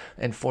 ERA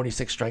and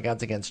 46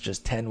 strikeouts against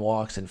just 10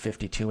 walks and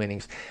 52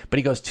 innings. But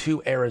he goes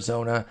to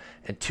Arizona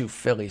and to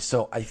Philly.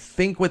 So I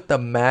think with the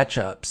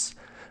matchups,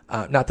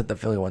 not that the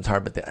Philly one's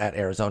hard, but at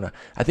Arizona,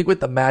 I think with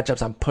the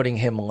matchups, I'm putting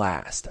him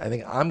last. I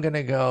think I'm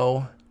gonna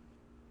go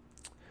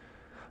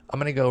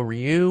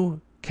Ryu,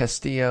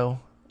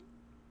 Castillo,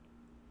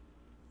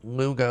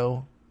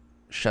 Lugo,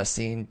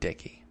 Chacin,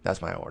 Dickey.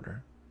 That's my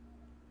order.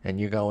 And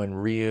you go in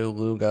Ryu,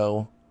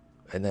 Lugo,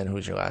 and then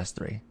who's your last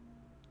 3?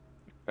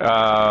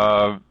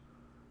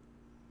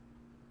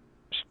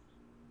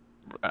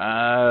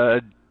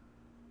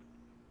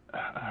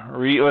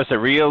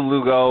 Rio,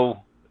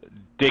 Lugo,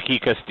 Dickey,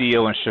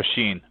 Castillo, and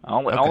Chacin.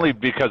 Only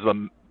because of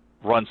the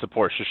run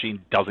support Chacin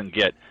doesn't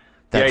get.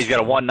 He's got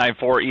a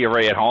 1.94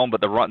 ERA at home,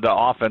 but the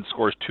offense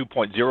scores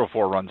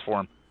 2.04 runs for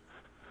him.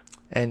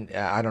 And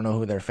I don't know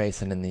who they're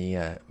facing in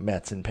the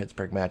Mets and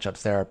Pittsburgh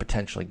matchups. There are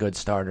potentially good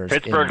starters.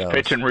 Pittsburgh's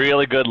pitching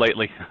really good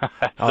lately.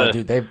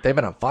 Dude, they've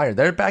been on fire.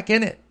 They're back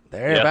in it.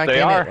 They're back in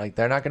it. Like,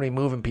 they're not going to be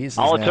moving pieces.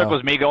 All it took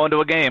was me going to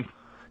a game.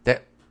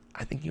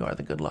 I think you are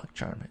the good luck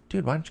charm.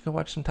 Dude, why don't you go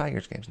watch some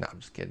Tigers games? No, I'm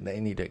just kidding. They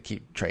need to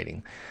keep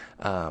trading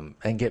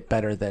and get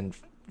better than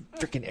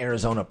freaking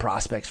Arizona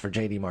prospects for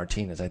J.D.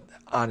 Martinez. I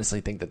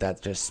honestly think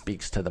that just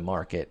speaks to the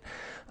market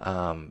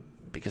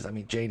because,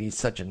 J.D.'s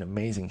such an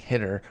amazing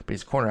hitter, but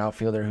he's a corner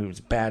outfielder who's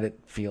bad at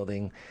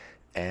fielding,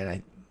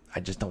 and I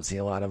just don't see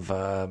a lot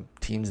of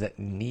teams that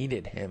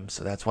needed him,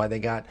 so that's why they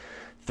got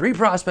 3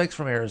 prospects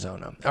from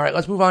Arizona. All right,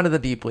 let's move on to the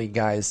deep league,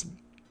 guys.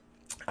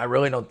 I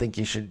really don't think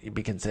you should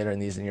be considering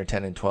these in your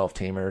 10 and 12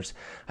 teamers.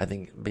 I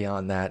think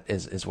beyond that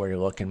is where you're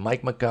looking.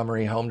 Mike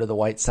Montgomery, home to the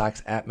White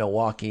Sox at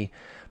Milwaukee.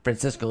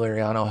 Francisco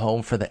Liriano,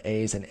 home for the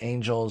A's and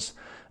Angels.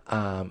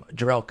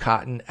 Jarrell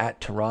Cotton at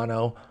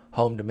Toronto,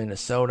 home to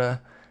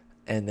Minnesota.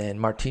 And then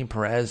Martin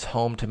Perez,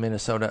 home to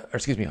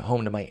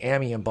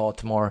Miami and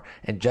Baltimore.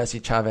 And Jesse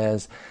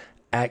Chavez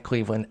at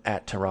Cleveland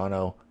at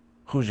Toronto.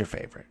 Who's your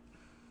favorite?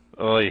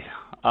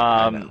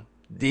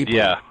 Deep.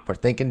 Yeah. We're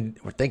thinking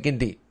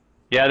deep.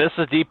 Yeah, this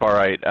is deep, all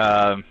right.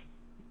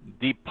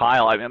 Deep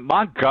pile.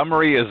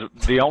 Montgomery is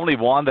the only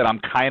one that I'm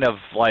kind of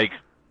like,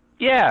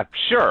 yeah,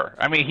 sure.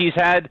 He's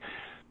had,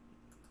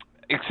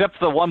 except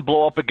for the one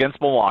blow up against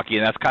Milwaukee,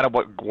 and that's kind of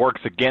what works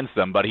against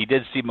them. But he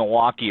did see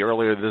Milwaukee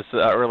earlier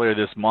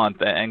this month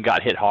and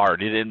got hit hard.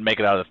 He didn't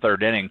make it out of the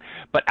 3rd inning.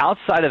 But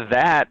outside of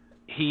that,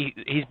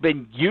 he's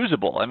been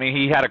usable.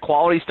 He had a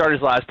quality start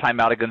his last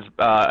time out against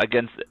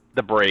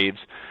the Braves.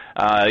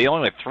 He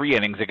only went 3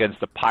 innings against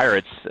the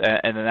Pirates,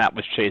 and then that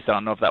was chased. I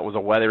don't know if that was a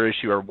weather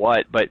issue or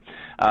what, but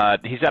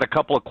he's had a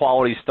couple of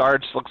quality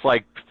starts. Looks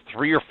like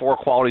 3 or 4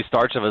 quality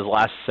starts of his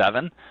last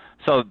 7.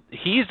 So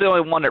he's the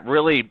only one that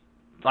really,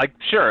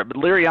 sure. But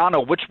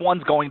Liriano, which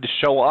one's going to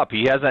show up?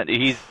 He hasn't.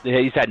 He's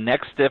had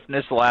neck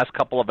stiffness the last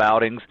couple of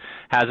outings.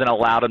 Hasn't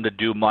allowed him to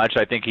do much.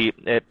 I think he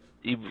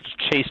was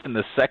chased in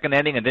the 2nd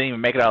inning and didn't even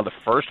make it out of the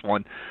first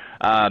one.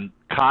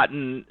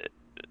 Cotton.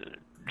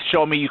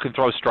 Show me you can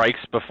throw strikes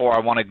before I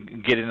want to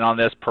get in on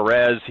this.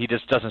 Perez, he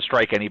just doesn't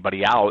strike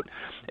anybody out.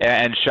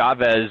 And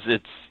Chavez,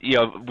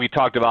 we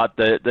talked about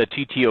the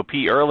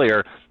TTOP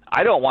earlier.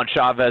 I don't want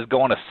Chavez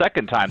going a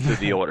second time through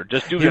the order.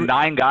 Just do the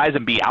 9 guys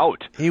and be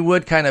out. He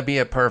would kind of be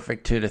a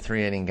perfect 2 to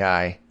 3 inning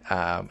guy.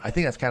 I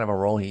think that's kind of a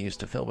role he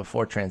used to fill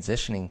before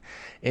transitioning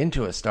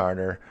into a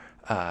starter.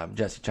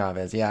 Jesse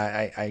Chavez.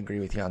 Yeah, I agree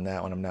with you on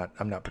that one.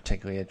 I'm not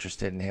particularly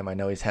interested in him. I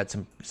know he's had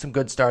some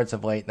good starts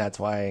of late, and that's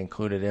why I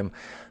included him.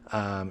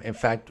 In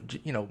fact,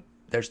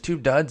 there's 2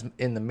 duds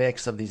in the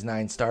mix of these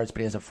 9 starts, but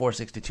he has a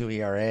 4.62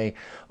 ERA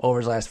over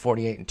his last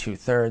 48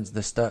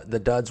 2/3. The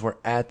duds were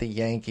at the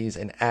Yankees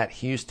and at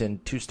Houston,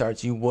 2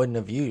 starts you wouldn't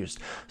have used.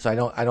 So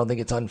I don't think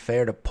it's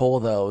unfair to pull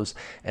those.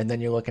 And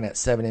then you're looking at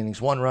 7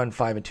 innings, 1 run,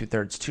 5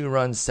 2/3, 2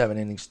 runs, 7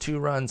 innings, 2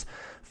 runs,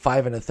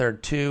 5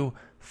 1/3, 2.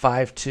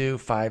 5-2,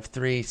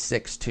 5-3,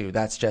 6-2.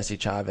 That's Jesse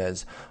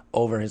Chavez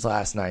over his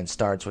last 9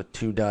 starts with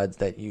 2 duds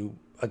that you,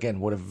 again,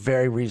 would have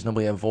very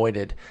reasonably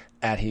avoided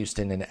at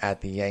Houston and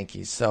at the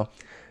Yankees. So,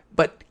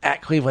 but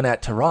at Cleveland,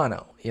 at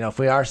Toronto, if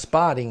we are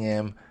spotting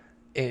him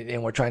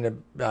and we're trying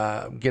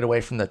to get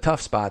away from the tough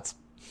spots,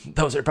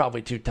 those are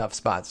probably two tough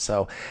spots.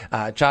 So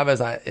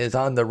Chavez is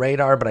on the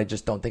radar, but I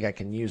just don't think I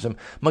can use him.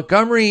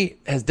 Montgomery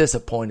has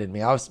disappointed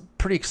me. I was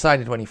pretty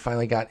excited when he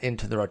finally got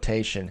into the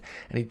rotation,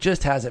 and he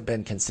just hasn't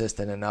been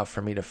consistent enough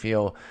for me to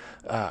feel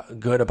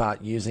good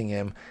about using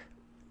him.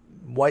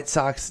 White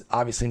Sox,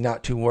 obviously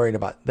not too worried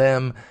about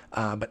them,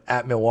 but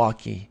at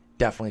Milwaukee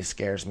definitely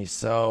scares me.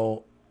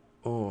 So,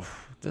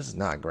 this is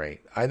not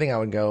great. I think I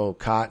would go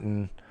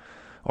Cotton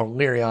or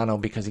Liriano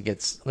because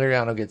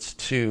Liriano gets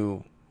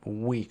two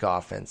weak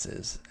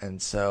offenses.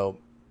 And so,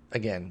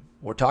 again,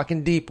 we're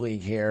talking deep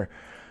league here.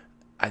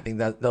 I think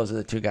that those are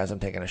the two guys I'm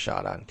taking a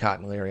shot on.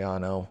 Cotton,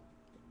 Liriano,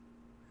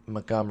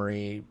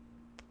 Montgomery,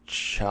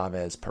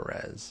 Chavez,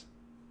 Perez.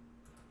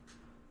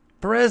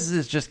 Perez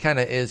is just kind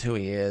of is who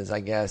he is, I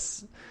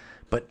guess.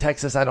 But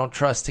Texas, I don't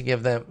trust to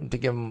give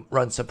him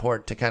run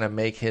support to kind of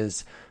make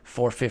his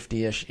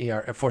 450-ish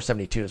ER,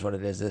 472 is what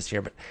it is this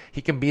year. But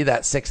he can be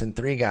that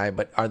 6-3 guy.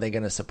 But are they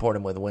going to support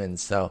him with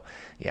wins? So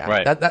yeah,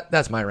 right.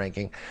 That's my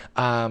ranking.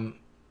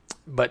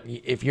 But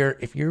if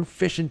you're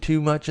fishing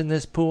too much in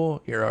this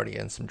pool, you're already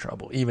in some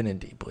trouble, even in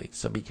deep leagues.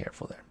 So be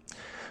careful there.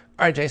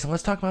 All right, Jason,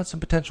 let's talk about some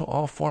potential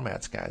all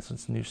formats, guys.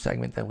 It's a new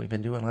segment that we've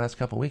been doing the last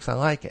couple of weeks. I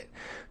like it.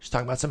 Just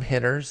talking about some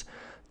hitters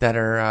that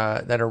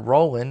are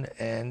rolling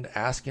and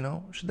ask,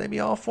 should they be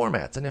all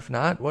formats? And if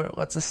not,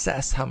 let's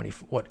assess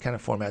what kind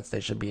of formats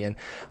they should be in.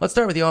 Let's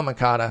start with Yoan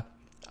Moncada,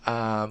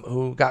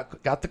 who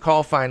got the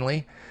call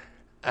finally.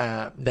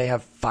 They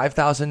have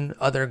 5,000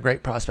 other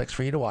great prospects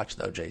for you to watch,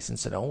 though, Jason,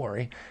 so don't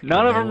worry.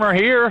 None of them are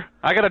here.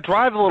 I got to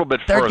drive a little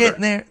bit further. They're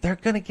getting there. They're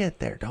going to get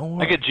there. Don't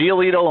worry. I get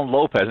Giolito and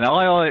Lopez. Now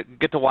I only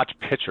get to watch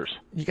pitchers.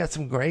 You got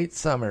some great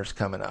summers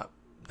coming up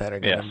that are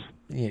going to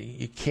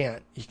you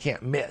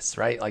can't miss,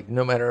 right? Like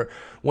no matter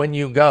when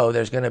you go,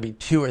 there's going to be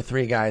 2 or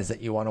 3 guys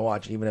that you want to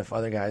watch, even if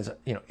other guys,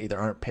 either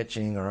aren't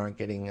pitching or aren't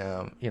getting,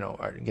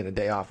 or get a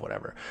day off,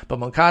 whatever. But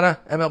Moncada,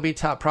 MLB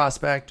top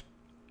prospect,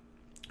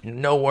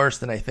 no worse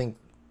than I think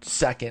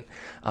second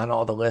on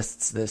all the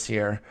lists this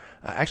year.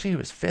 Actually, he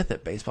was 5th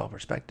at Baseball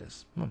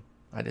Prospectus.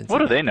 I didn't. What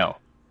do they know?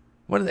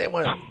 When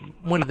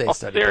did they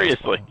study?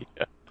 Seriously.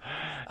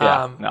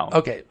 No.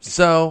 Okay,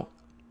 so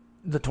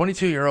the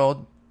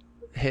 22-year-old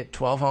hit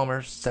 12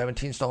 homers,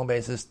 17 stolen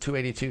bases,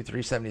 282,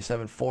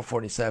 377,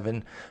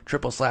 447,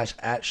 triple slash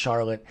at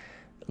Charlotte.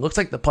 Looks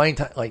like the playing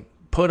time, like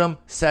put him,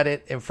 set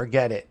it, and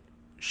forget it.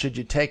 Should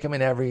you take him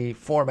in every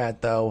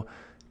format, though,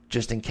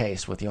 just in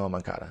case with Yoan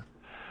Moncada?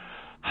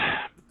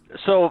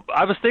 So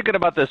I was thinking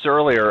about this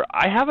earlier.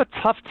 I have a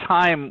tough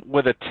time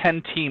with a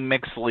 10-team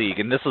mixed league,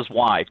 and this is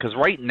why. Because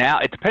right now,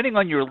 depending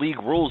on your league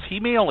rules,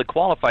 he may only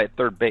qualify at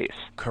third base.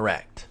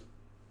 Correct.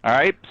 All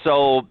right?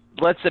 So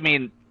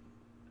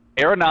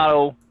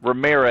Arenado,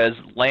 Ramirez,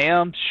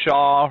 Lamb,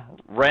 Shaw,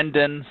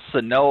 Rendon,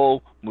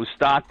 Sano,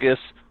 Moustakas,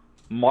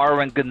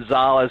 Marwin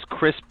Gonzalez,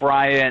 Chris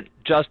Bryant,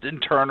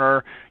 Justin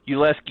Turner,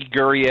 Yulieski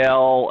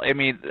Gurriel.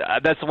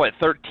 That's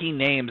 13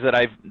 names that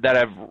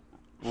I've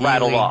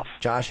rattled off.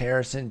 Josh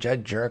Harrison,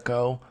 Jed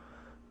Jerko,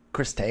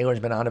 Chris Taylor's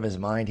been out of his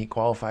mind. He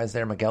qualifies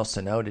there. Miguel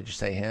Sano, did you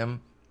say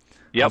him?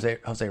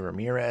 Yep. Jose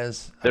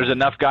Ramirez. There's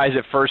enough guys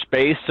at first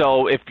base,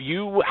 so if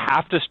you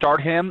have to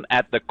start him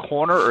at the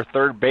corner or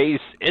third base,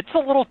 it's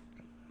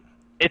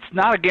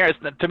not a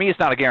guarantee. To me, it's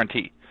not a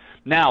guarantee.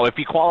 Now, if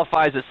he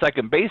qualifies at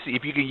second base,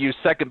 if you can use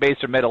second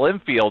base or middle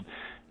infield,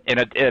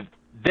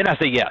 then I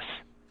say yes.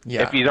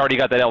 Yeah. If he's already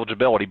got that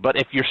eligibility. But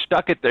if you're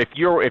stuck at if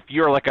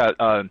you're like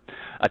a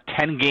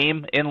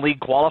 10-game in league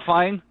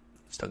qualifying,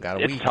 still got a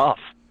week. It's tough.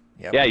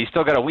 Yep. Yeah, you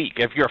still got a week.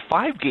 If you're a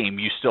 5-game,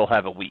 you still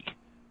have a week.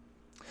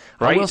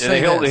 Right? I will say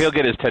he'll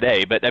get his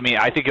today, but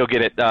I think he'll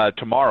get it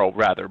tomorrow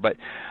rather. But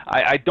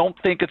I don't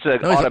think it's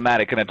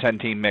automatic in a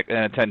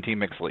 10-team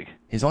mixed league.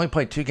 He's only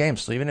played 2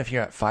 games, so even if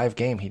you're at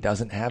 5-game, he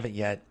doesn't have it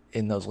yet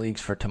in those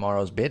leagues for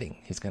tomorrow's bidding.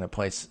 He's going to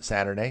play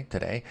Saturday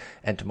today,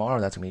 and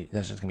tomorrow that's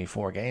just going to be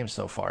 4 games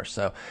so far.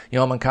 So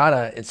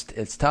Moncada,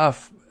 it's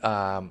tough.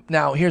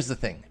 Now here's the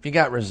thing: if you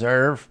got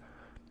reserve,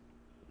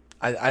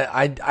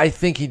 I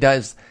think he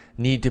does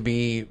need to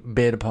be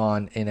bid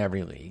upon in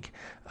every league.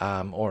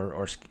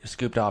 Or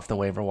scooped off the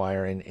waiver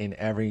wire in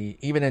every,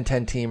 even in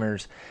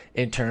 10-teamers,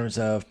 in terms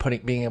of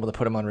being able to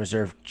put him on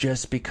reserve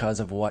just because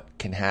of what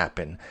can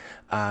happen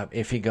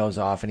if he goes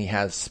off and he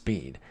has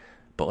speed.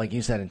 But like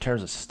you said, in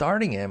terms of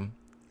starting him,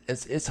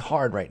 it's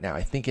hard right now.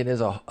 I think it is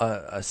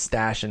a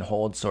stash and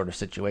hold sort of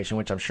situation,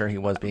 which I'm sure he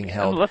was being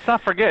held. And let's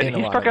not forget, he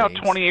struck out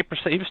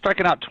 28%. He was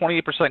striking out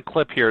 28%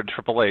 clip here in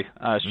AAA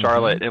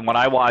Charlotte. Mm-hmm. And when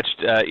I watched,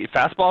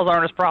 fastballs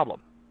aren't his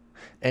problem.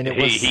 And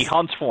he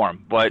hunts for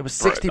him, but it was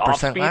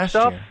 60% last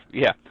year.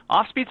 Yeah,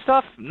 off-speed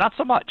stuff, not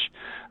so much.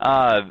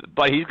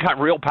 But he's got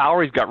real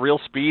power. He's got real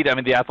speed.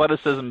 The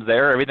athleticism's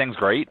there. Everything's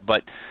great.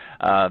 But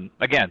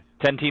again,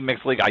 10-team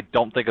mixed league, I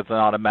don't think it's an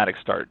automatic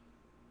start.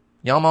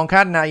 Yoan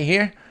Moncada, now you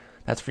hear?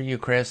 That's for you,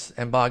 Chris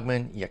and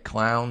Bogman, you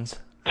clowns.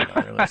 I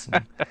know you're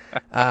listening.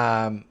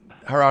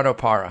 Gerardo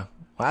Parra,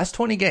 last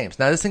 20 games.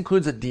 Now this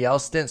includes a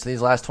DL stint, so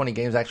these last 20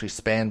 games actually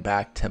span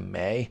back to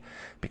May.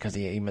 because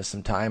he missed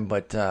some time.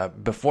 But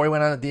before he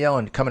went on the DL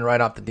and coming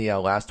right off the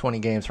DL, last 20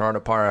 games, Gerardo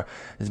Parra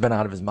has been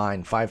out of his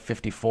mind.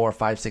 554,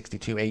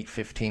 562,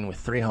 815 with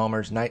 3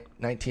 homers,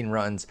 19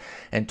 runs,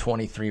 and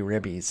 23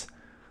 ribbies.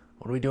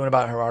 What are we doing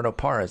about Gerardo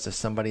Parra? Is this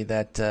somebody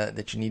that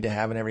that you need to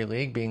have in every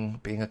league,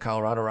 being a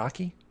Colorado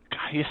Rocky?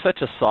 He's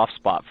such a soft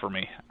spot for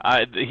me.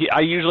 I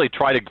usually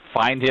try to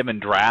find him in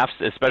drafts,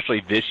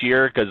 especially this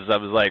year, because I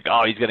was like,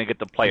 oh, he's going to get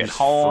to play at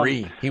home.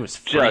 He was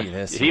free.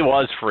 He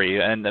was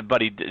free,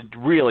 but he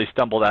really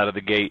stumbled out of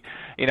the gate.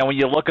 You know, when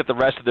you look at the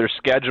rest of their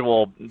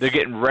schedule, they're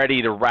getting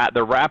ready to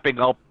they're wrapping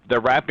up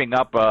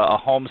a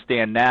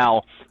homestand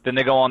now. Then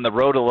they go on the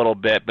road a little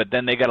bit, but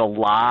then they got a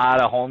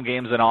lot of home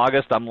games in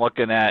August. I'm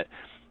looking at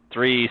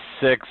 3,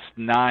 6,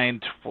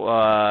 9,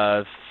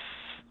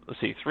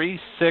 3,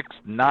 6,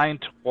 9,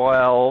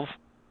 12,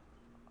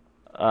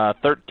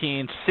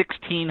 13,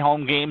 16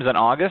 home games in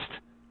August.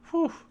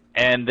 Whew.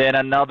 And then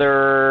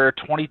another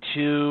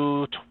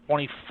 22,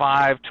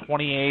 25,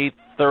 28,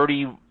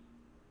 30,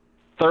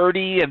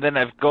 and then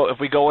if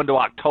we go into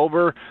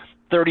October,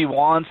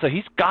 31. So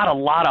he's got a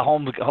lot of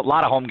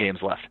home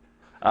games left.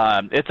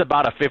 It's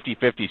about a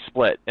 50-50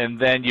 split. And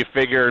then you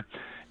figure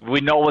we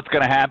know what's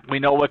going to happen. We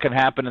know what can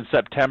happen in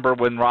September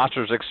when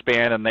rosters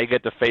expand and they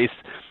get to face.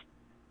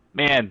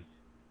 Man,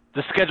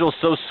 the schedule is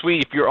so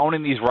sweet. If you're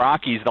owning these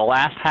Rockies, the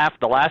last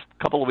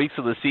couple of weeks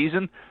of the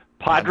season,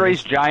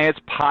 Padres,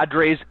 Giants,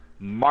 Padres,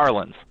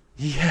 Marlins.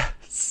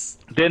 Yes.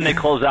 Then they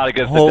close out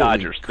against Holy the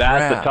Dodgers. Crap.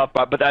 That's the tough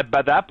part. But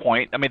by that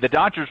point, I mean, the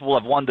Dodgers will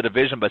have won the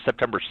division by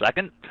September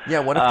 2nd.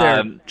 Yeah, what if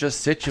they're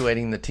just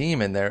situating the team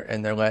and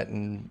they're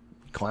letting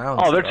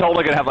clowns? Oh, they're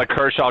totally going to have like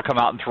Kershaw come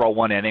out and throw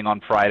 1 inning on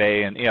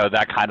Friday, and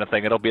that kind of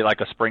thing. It'll be like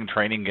a spring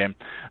training game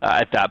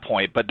at that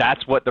point. But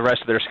that's what the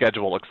rest of their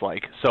schedule looks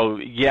like. So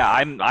yeah,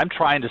 I'd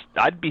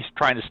be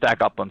trying to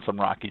stack up on some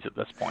Rockies at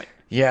this point.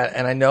 Yeah,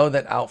 and I know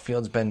that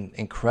outfield's been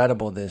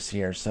incredible this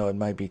year, so it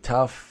might be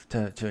tough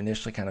to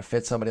initially kind of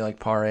fit somebody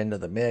like Parra into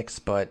the mix,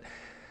 but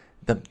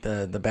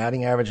the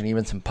batting average and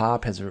even some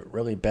pop has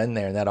really been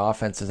there. That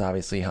offense is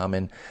obviously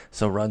humming,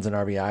 so runs and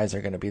RBIs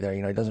are going to be there.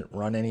 He doesn't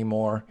run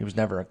anymore. He was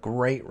never a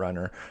great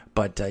runner,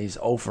 but he's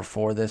 0 for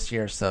 4 this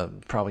year, so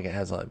probably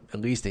has at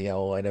least a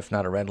yellow light, if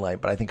not a red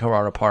light. But I think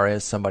Gerardo Parra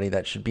is somebody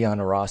that should be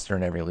on a roster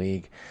in every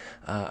league.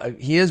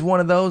 He is one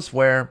of those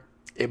where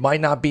it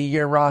might not be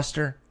your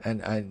roster,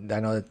 and I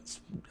know it's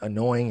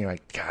annoying. You're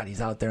like, God,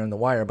 he's out there on the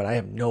wire, but I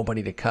have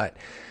nobody to cut.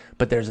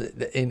 But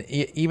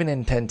even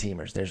in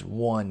 10-teamers, there's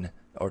 1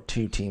 or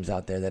 2 teams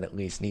out there that at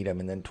least need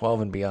him, and then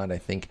 12 and beyond, I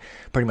think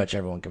pretty much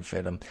everyone can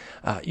fit him.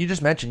 You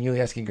just mentioned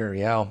Yulieski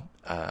Gurriel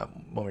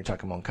when we were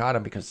talking Moncada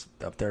because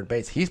of third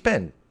base. He's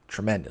been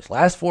tremendous.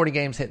 Last 40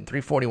 games hitting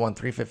 341,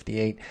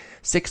 358,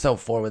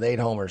 604 with 8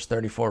 homers,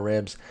 34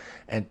 ribs,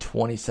 and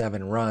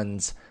 27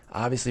 runs.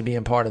 Obviously,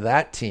 being part of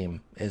that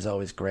team is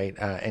always great.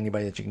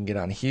 Anybody that you can get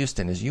on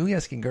Houston. Is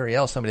Yulieski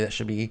Gurriel somebody that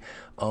should be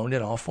owned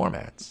in all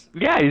formats?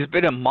 Yeah, he's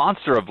been a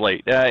monster of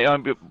late.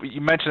 You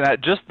mentioned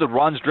that, just the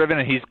runs driven,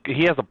 and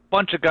he has a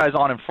bunch of guys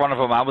on in front of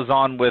him. I was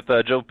on with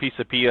Joe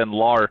Pisapia and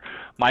Lar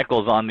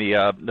Michaels on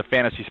the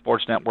Fantasy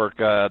Sports Network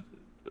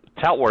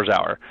Tout Wars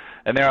Hour.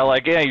 And they're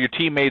like, yeah, your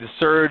team made a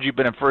surge. You've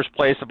been in first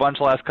place a bunch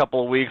the last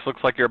couple of weeks.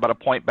 Looks like you're about a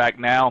point back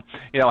now.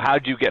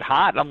 How'd you get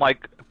hot? And I'm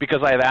like,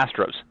 because I have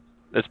Astros.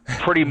 That's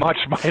pretty much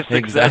my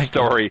success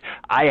story.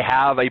 I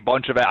have I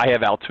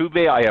have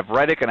Altuve, I have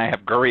Reddick, and I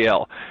have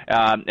Gurriel.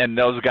 And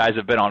those guys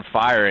have been on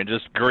fire. And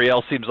just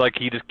Gurriel seems like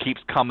he just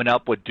keeps coming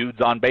up with dudes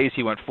on base.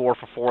 He went 4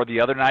 for 4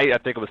 the other night. I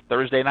think it was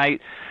Thursday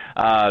night.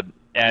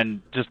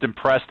 And just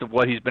impressed with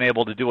what he's been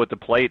able to do at the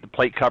plate. The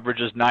plate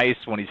coverage is nice.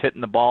 When he's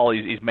hitting the ball,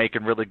 he's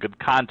making really good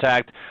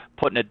contact,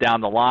 putting it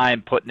down the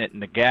line, putting it in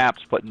the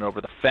gaps, putting it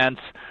over the fence.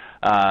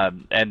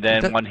 And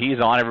then when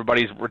he's on,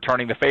 everybody's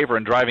returning the favor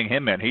and driving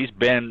him in. He's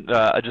been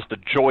just a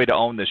joy to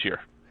own this year.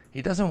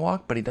 He doesn't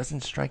walk, but he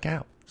doesn't strike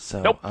out.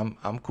 So nope.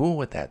 I'm cool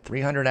with that.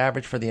 300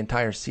 average for the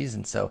entire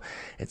season. So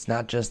it's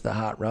not just the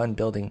hot run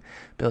building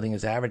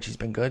his average. He's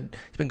been good.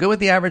 He's been good with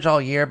the average all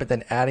year, but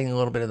then adding a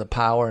little bit of the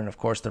power and of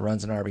course the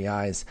runs and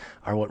RBIs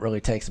are what really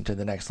takes him to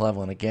the next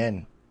level. And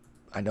again,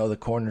 I know the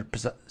corner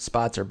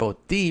spots are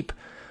both deep,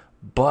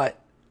 but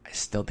I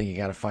still think you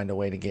got to find a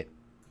way to get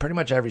pretty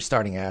much every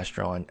starting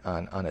Astro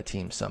on a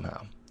team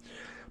somehow.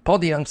 Paul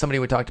DeJong, somebody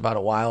we talked about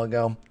a while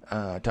ago,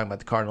 talking about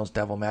the Cardinals'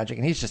 Devil Magic,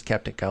 and he's just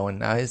kept it going.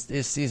 Now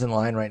his season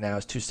line right now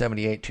is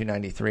 278,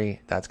 293.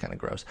 That's kind of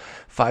gross.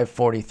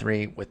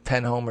 543 with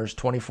 10 homers,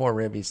 24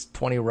 ribbies,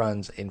 20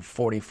 runs in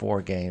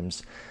 44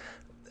 games.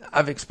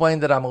 I've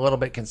explained that I'm a little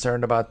bit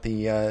concerned about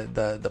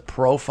the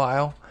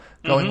profile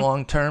going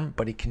long term,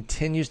 but he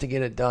continues to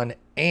get it done,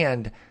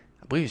 and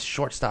I believe he's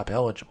shortstop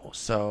eligible.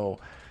 So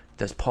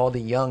does Paul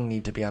DeJong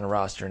need to be on a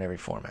roster in every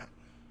format?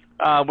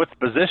 With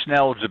position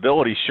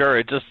eligibility, sure.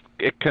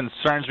 It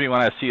concerns me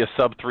when I see a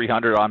sub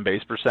 300 on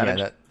base percentage,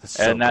 that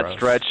gross.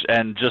 Stretch,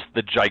 and just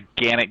the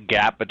gigantic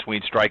gap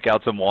between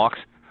strikeouts and walks.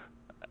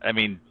 I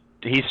mean,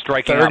 he's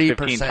striking out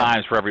 15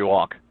 times for every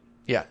walk.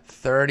 Yeah,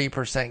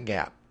 30%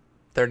 gap,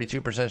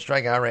 32%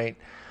 strikeout rate,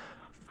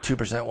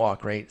 2%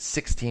 walk rate,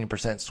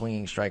 16%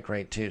 swinging strike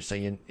rate too. So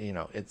you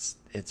know it's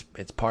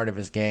part of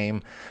his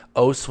game.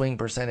 swing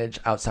percentage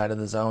outside of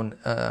the zone,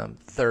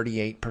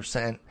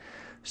 38%.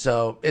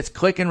 So it's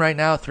clicking right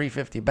now.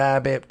 350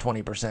 BABIP,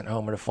 20%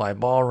 homer to fly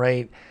ball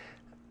rate.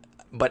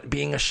 But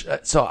being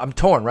so I'm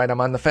torn, right?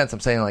 I'm on the fence. I'm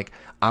saying like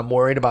I'm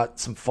worried about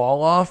some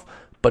fall off.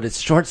 But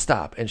it's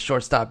shortstop, and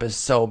shortstop is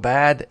so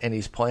bad, and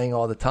he's playing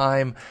all the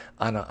time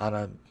on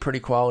a pretty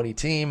quality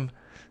team.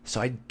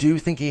 So I do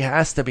think he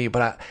has to be.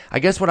 But I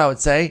guess what I would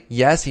say,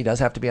 yes, he does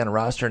have to be on a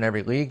roster in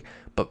every league,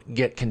 but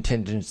get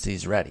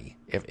contingencies ready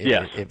if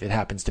it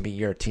happens to be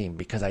your team,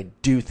 because I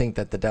do think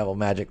that the devil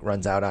magic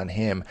runs out on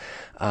him.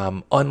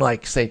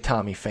 Unlike, say,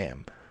 Tommy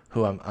Pham,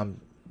 who I'm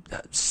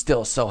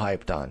still so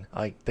hyped on.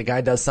 Like, the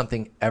guy does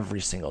something every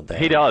single day.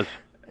 He does.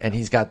 And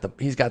he's got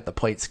the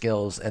plate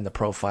skills and the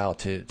profile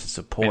to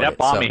support that it.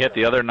 bomb he hit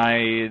the other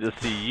night.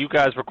 Let's see, you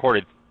guys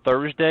recorded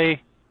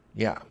Thursday.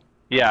 Yeah.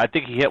 Yeah, I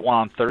think he hit one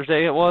on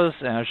Thursday. It was,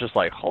 and I was just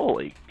like,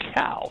 "Holy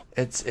cow!"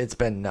 It's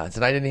been nuts,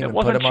 and I didn't even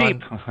put him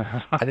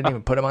on. I didn't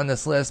even put him on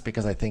this list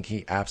because I think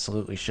he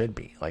absolutely should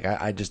be. Like,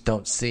 I just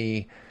don't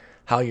see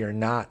how you're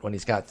not when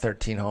he's got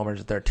 13 homers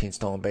and 13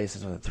 stolen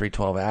bases with a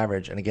 312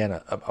 average, and again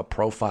a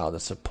profile to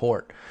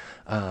support.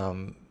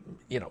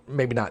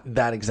 Maybe not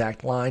that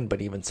exact line,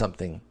 but even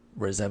something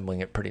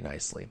resembling it pretty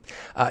nicely.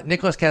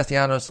 Nicholas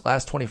Castellanos,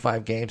 last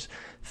 25 games,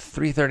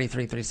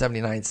 333,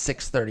 379,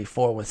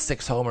 634 with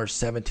 6 homers,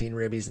 17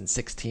 ribbies, and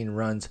 16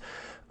 runs.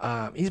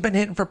 He's been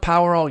hitting for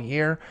power all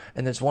year,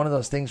 and it's one of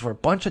those things where a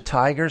bunch of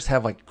Tigers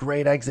have like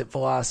great exit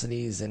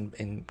velocities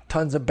and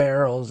tons of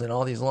barrels and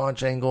all these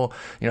launch angle.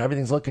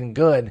 Everything's looking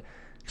good,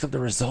 except the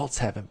results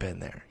haven't been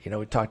there.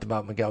 We talked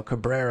about Miguel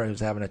Cabrera, who's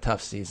having a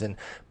tough season,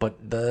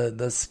 but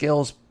the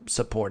skills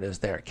support is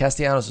there.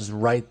 Castellanos is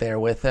right there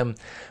with him,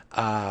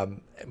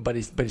 but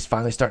he's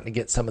finally starting to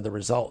get some of the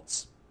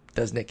results.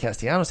 Does Nick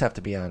Castellanos have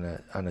to be on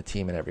a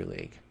team in every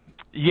league?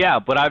 Yeah,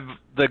 but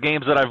the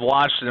games that I've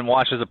watched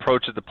his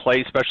approach at the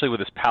plate, especially with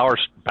his power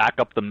back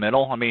up the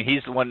middle. I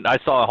mean, when I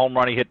saw a home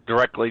run, he hit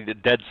directly to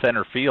dead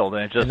center field,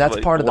 and that's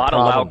part of the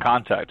problem. A lot of loud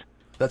contact.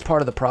 That's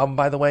part of the problem,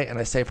 by the way, and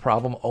I say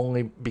problem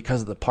only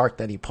because of the park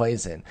that he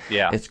plays in.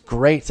 Yeah. It's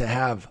great to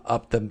have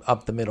up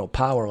the middle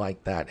power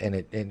like that, and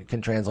it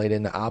can translate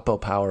into oppo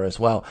power as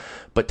well.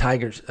 But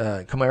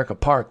Comerica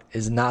Park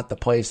is not the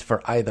place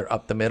for either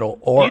up the middle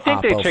or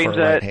oppo for a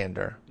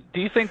right-hander.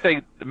 Do you think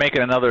they make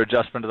another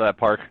adjustment to that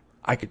park?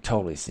 I could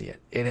totally see it.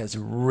 It has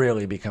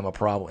really become a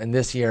problem, and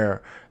this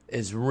year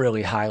is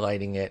really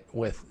highlighting it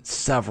with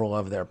several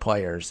of their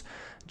players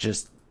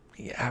just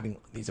having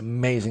these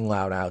amazing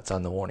loud outs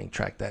on the warning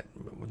track. That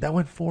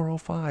went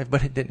 405,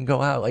 but it didn't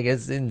go out. Like,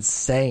 it's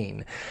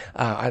insane.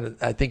 I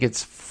think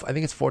it's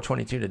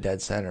 422 to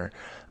dead center.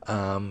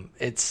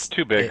 It's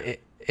too big.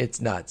 It's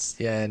nuts.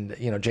 And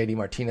JD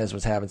Martinez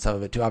was having some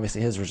of it too.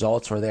 Obviously his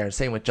results were there.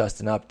 Same with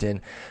Justin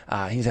Upton.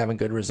 He's having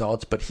good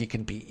results, but he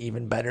could be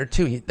even better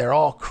too. They're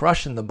all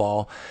crushing the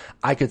ball.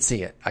 I could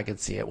see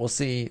it. We'll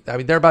see. I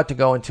mean, they're about to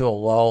go into a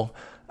lull.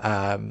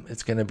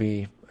 It's going to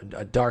be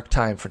a dark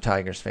time for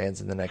Tigers fans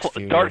in the next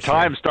few years. Dark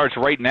time starts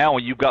right now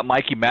when you've got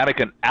Mikey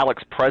Maddock and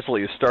Alex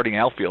Presley as starting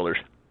outfielders.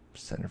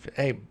 Center field.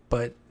 Hey,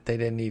 but they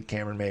didn't need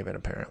Cameron Maybin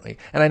apparently.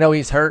 And I know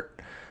he's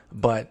hurt,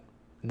 but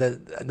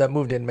that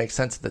move didn't make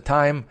sense at the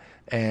time,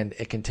 and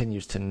it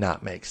continues to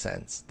not make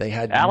sense. They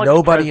had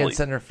nobody Presley in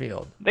center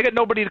field. They got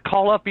nobody to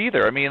call up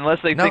either. I mean, unless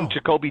they think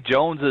Jacoby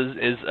Jones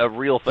is a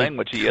real thing,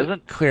 which he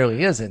isn't.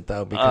 Clearly isn't,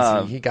 though,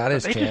 because he got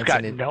his chance.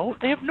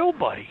 They have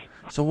nobody.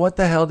 So what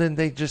the hell didn't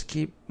they just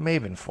keep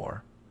Maybin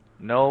for?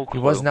 No clue.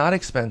 He was not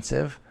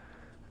expensive.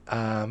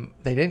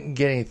 They didn't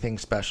get anything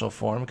special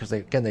for him because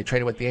they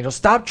traded with the Angels.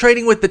 Stop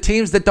trading with the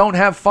teams that don't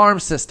have farm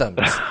systems.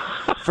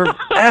 For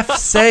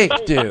F's sake,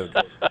 dude.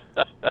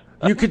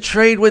 You could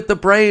trade with the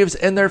Braves,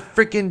 and their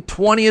freaking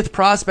 20th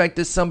prospect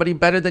is somebody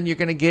better than you're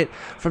going to get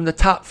from the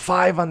top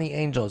 5 on the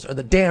Angels or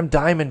the damn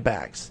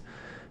Diamondbacks.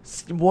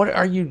 What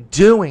are you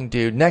doing,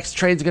 dude? Next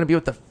trade's going to be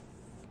with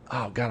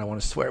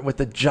with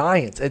the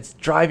Giants. It's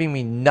driving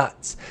me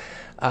nuts.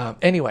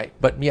 Anyway,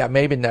 but yeah,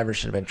 Maybin never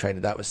should have been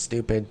traded. That was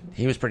stupid.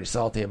 He was pretty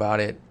salty about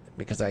it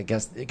because it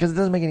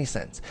doesn't make any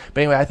sense.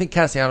 But anyway, I think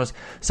Castellanos,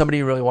 somebody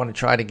you really want to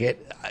try to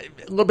get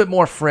a little bit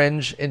more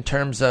fringe in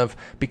terms of,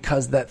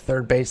 because that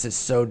third base is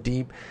so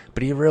deep,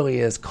 but he really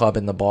is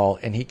clubbing the ball,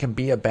 and he can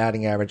be a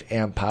batting average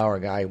and power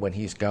guy when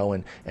he's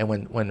going and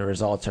when the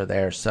results are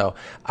there. So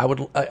I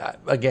would,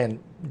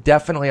 again,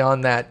 definitely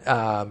on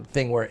that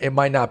thing where it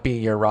might not be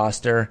your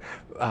roster,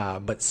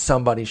 but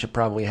somebody should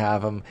probably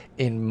have him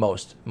in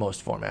most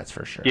formats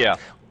for sure. Yeah.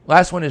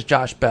 Last one is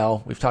Josh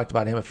Bell. We've talked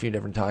about him a few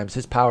different times.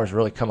 His power's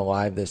really come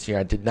alive this year.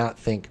 I did not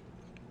think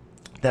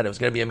that it was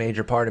going to be a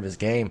major part of his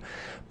game,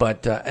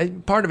 but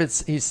part of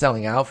it's he's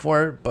selling out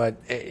for it, but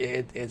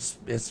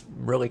it's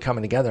really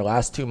coming together.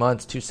 Last 2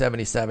 months,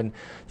 277,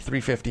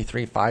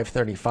 353,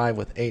 535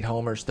 with 8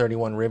 homers,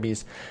 31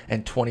 ribbies,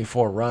 and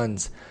 24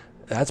 runs.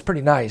 That's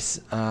pretty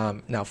nice.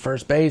 Now,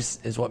 first base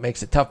is what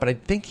makes it tough, but I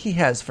think he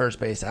has first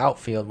base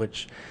outfield,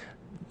 which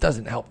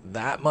doesn't help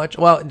that much.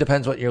 Well, it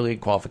depends what your league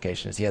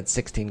qualification is. He had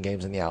 16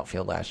 games in the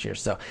outfield last year.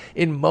 So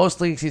in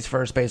most leagues, he's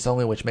first base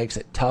only, which makes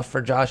it tough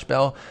for Josh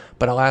Bell.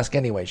 But I'll ask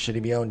anyway, should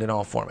he be owned in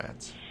all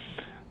formats?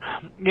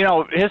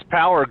 His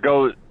power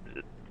goes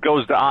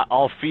to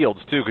all fields,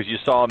 too, because you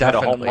saw him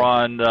Definitely. hit a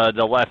home run,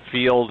 the left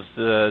field,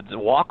 the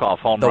walk-off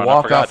home run. The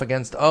walk-off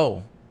against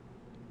O.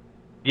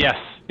 Yes,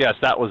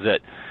 that was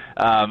it.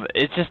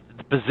 It's just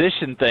the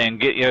position thing.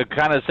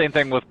 Kind of the same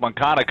thing with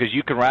Moncada, because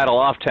you can rattle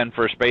off 10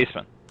 first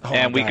basemen.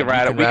 And we can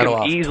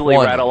easily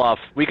rattle off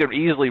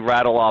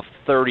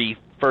 30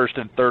 first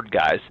and third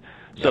guys.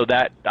 Yep. So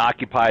that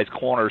occupies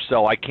corners.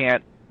 So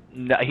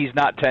he's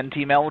not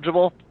 10-team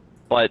eligible,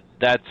 but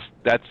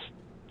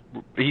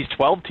he's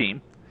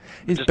 12-team.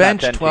 He's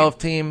bench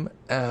 12-team,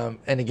 and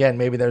again,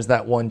 maybe there's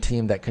that one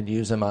team that could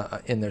use him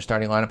in their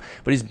starting lineup,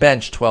 but he's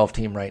bench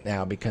 12-team right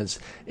now because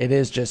it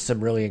is just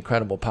some really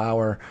incredible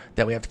power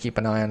that we have to keep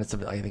an eye on. It's,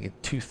 I think, a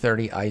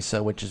 230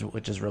 ISO,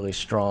 which is really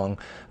strong.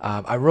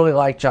 I really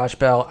like Josh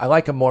Bell. I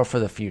like him more for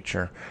the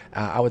future.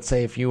 I would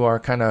say if you are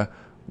kind of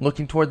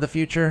looking toward the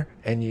future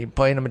and you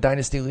play in a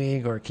dynasty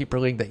league or a keeper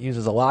league that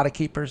uses a lot of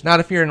keepers, not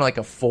if you're in like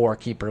a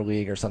 4-keeper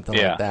league or something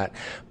like that,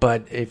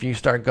 but if you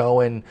start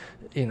going,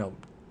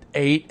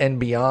 8 and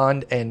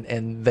beyond,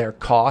 and their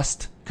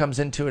cost comes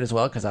into it as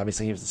well, because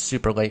obviously he was a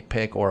super late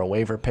pick or a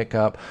waiver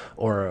pickup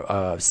or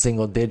a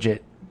single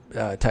digit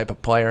type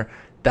of player.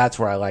 That's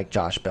where I like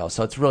Josh Bell.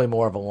 So it's really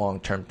more of a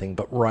long-term thing.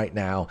 But right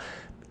now,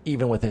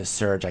 even with his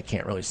surge, I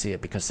can't really see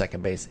it because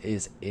second base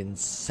is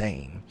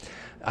insane.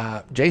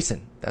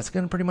 Jason, that's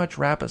going to pretty much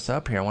wrap us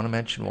up here. I want to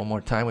mention one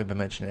more time, we've been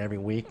mentioning it every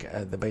week,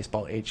 the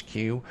Baseball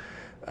HQ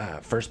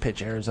First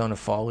Pitch Arizona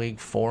Fall League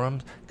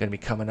Forum going to be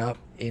coming up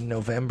in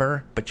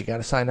November, but you got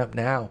to sign up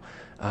now.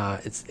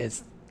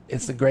 It's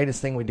the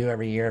greatest thing we do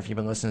every year. If you've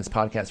been listening to this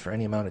podcast for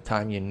any amount of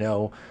time, you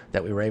know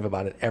that we rave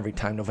about it every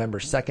time. November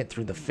 2nd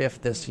through the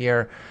 5th this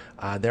year.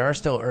 There are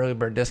still early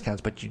bird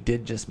discounts, but you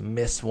did just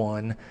miss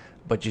one.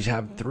 But you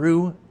have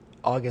through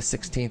August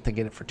 16th to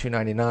get it for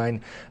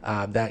 $299.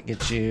 That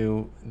gets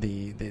you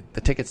the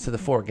tickets to the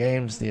 4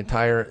 games, the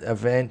entire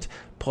event,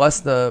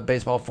 plus the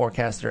baseball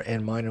forecaster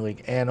and minor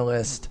league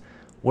analyst.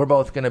 We're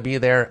both going to be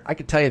there. I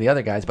could tell you the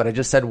other guys, but I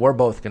just said we're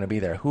both going to be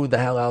there. Who the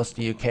hell else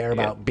do you care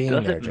about being there,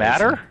 Jason? Does it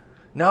matter?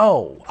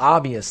 No,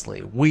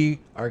 obviously.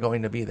 We are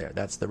going to be there.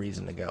 That's the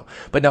reason to go.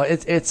 But no,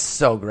 it's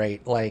so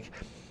great. Like,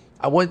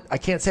 I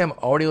can't say I'm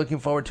already looking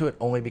forward to it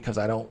only because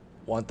I don't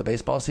want the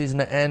baseball season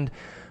to end.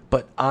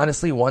 But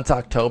honestly, once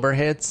October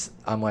hits,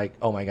 I'm like,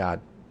 oh my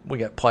God, we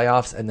get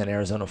playoffs and then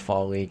Arizona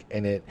Fall League.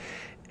 And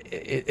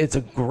it's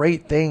a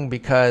great thing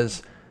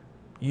because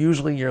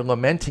usually you're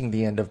lamenting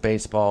the end of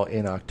baseball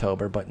in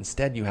October, but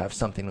instead you have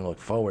something to look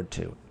forward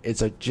to.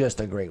 It's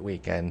just a great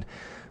weekend.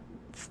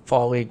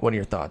 Fall League, what are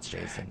your thoughts,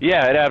 Jason?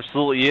 Yeah, it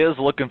absolutely is.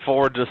 Looking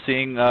forward to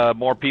seeing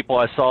more people.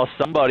 I saw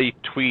somebody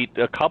tweet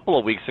a couple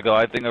of weeks ago,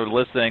 I think they were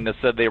listening, that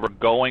said they were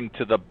going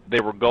to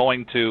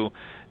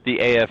the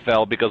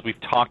AFL because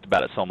we've talked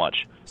about it so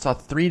much. Saw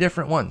 3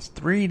 different ones.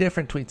 3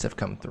 different tweets have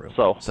come through.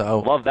 So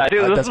love that.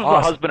 Dude, this is awesome.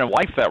 The husband and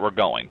wife that were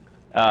going.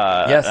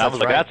 Yes, I was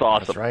like, that's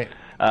awesome. That's right.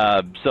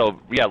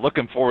 So yeah,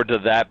 looking forward to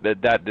that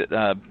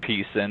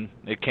piece, and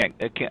it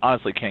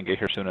honestly can't get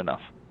here soon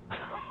enough.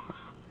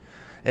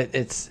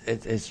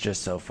 It's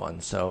just so fun.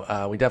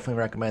 So we definitely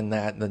recommend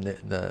that.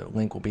 The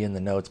link will be in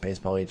the notes.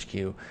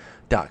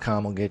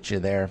 BaseballHQ.com will get you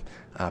there.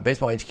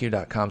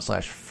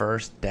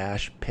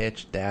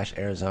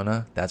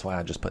 BaseballHQ.com/first-pitch-Arizona. That's why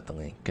I just put the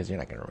link, because you're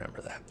not going to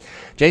remember that.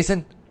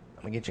 Jason,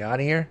 I'm going to get you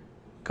out of here.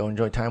 Go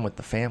enjoy time with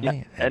the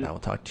family, and I will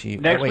talk to you.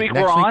 Next week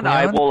we're on.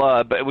 I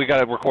will. But we got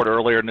to record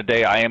earlier in the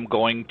day. I am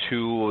going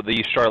to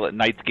the Charlotte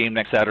Knights game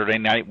next Saturday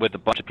night with a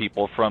bunch of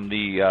people from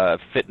the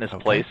fitness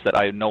place that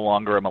I no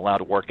longer am allowed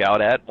to work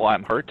out at while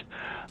I'm hurt.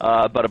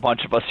 But a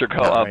bunch of us are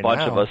going.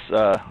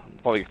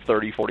 Probably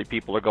 30, 40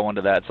 people are going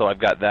to that. So I've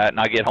got that, and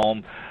I get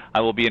home.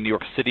 I will be in New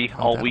York City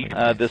all week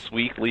this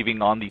week,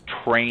 leaving on the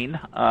train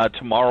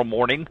tomorrow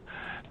morning,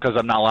 because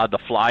I'm not allowed to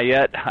fly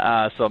yet.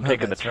 So I'm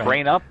taking the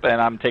train up,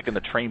 and I'm taking the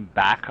train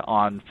back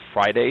on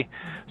Friday.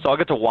 So I'll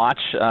get to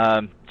watch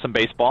some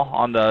baseball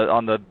on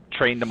the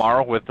train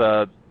tomorrow with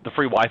the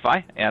free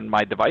Wi-Fi and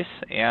my device,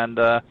 and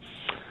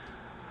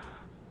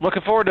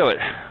looking forward to it.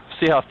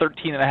 See how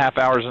 13 and a half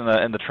hours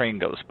in the train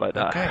goes, but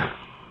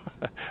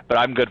but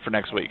I'm good for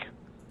next week.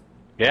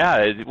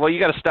 Yeah, well, you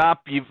got to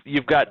stop.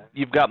 You've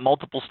got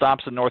multiple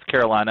stops in North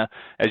Carolina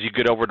as you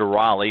get over to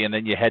Raleigh, and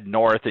then you head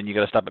north, and you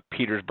got to stop at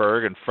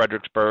Petersburg and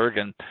Fredericksburg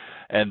and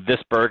this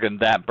burg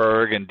and that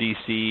burg and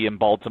D.C. and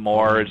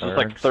Baltimore. It's just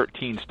like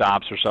 13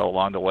 stops or so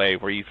along the way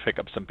where you pick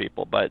up some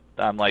people. But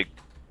I'm like,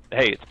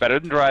 hey, it's better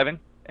than driving,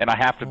 and I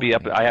have to be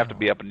up. I have to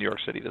be up in New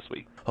York City this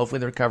week. Hopefully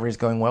the recovery is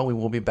going well. We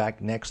will be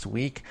back next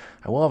week.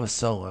 I will have a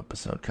solo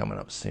episode coming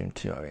up soon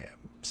too. I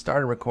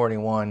started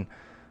recording one,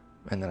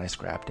 and then I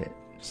scrapped it.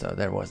 So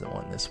there wasn't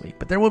one this week.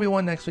 But there will be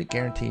one next week,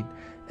 guaranteed.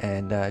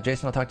 And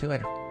Jason, I'll talk to you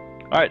later.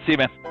 All right, see you,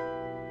 man.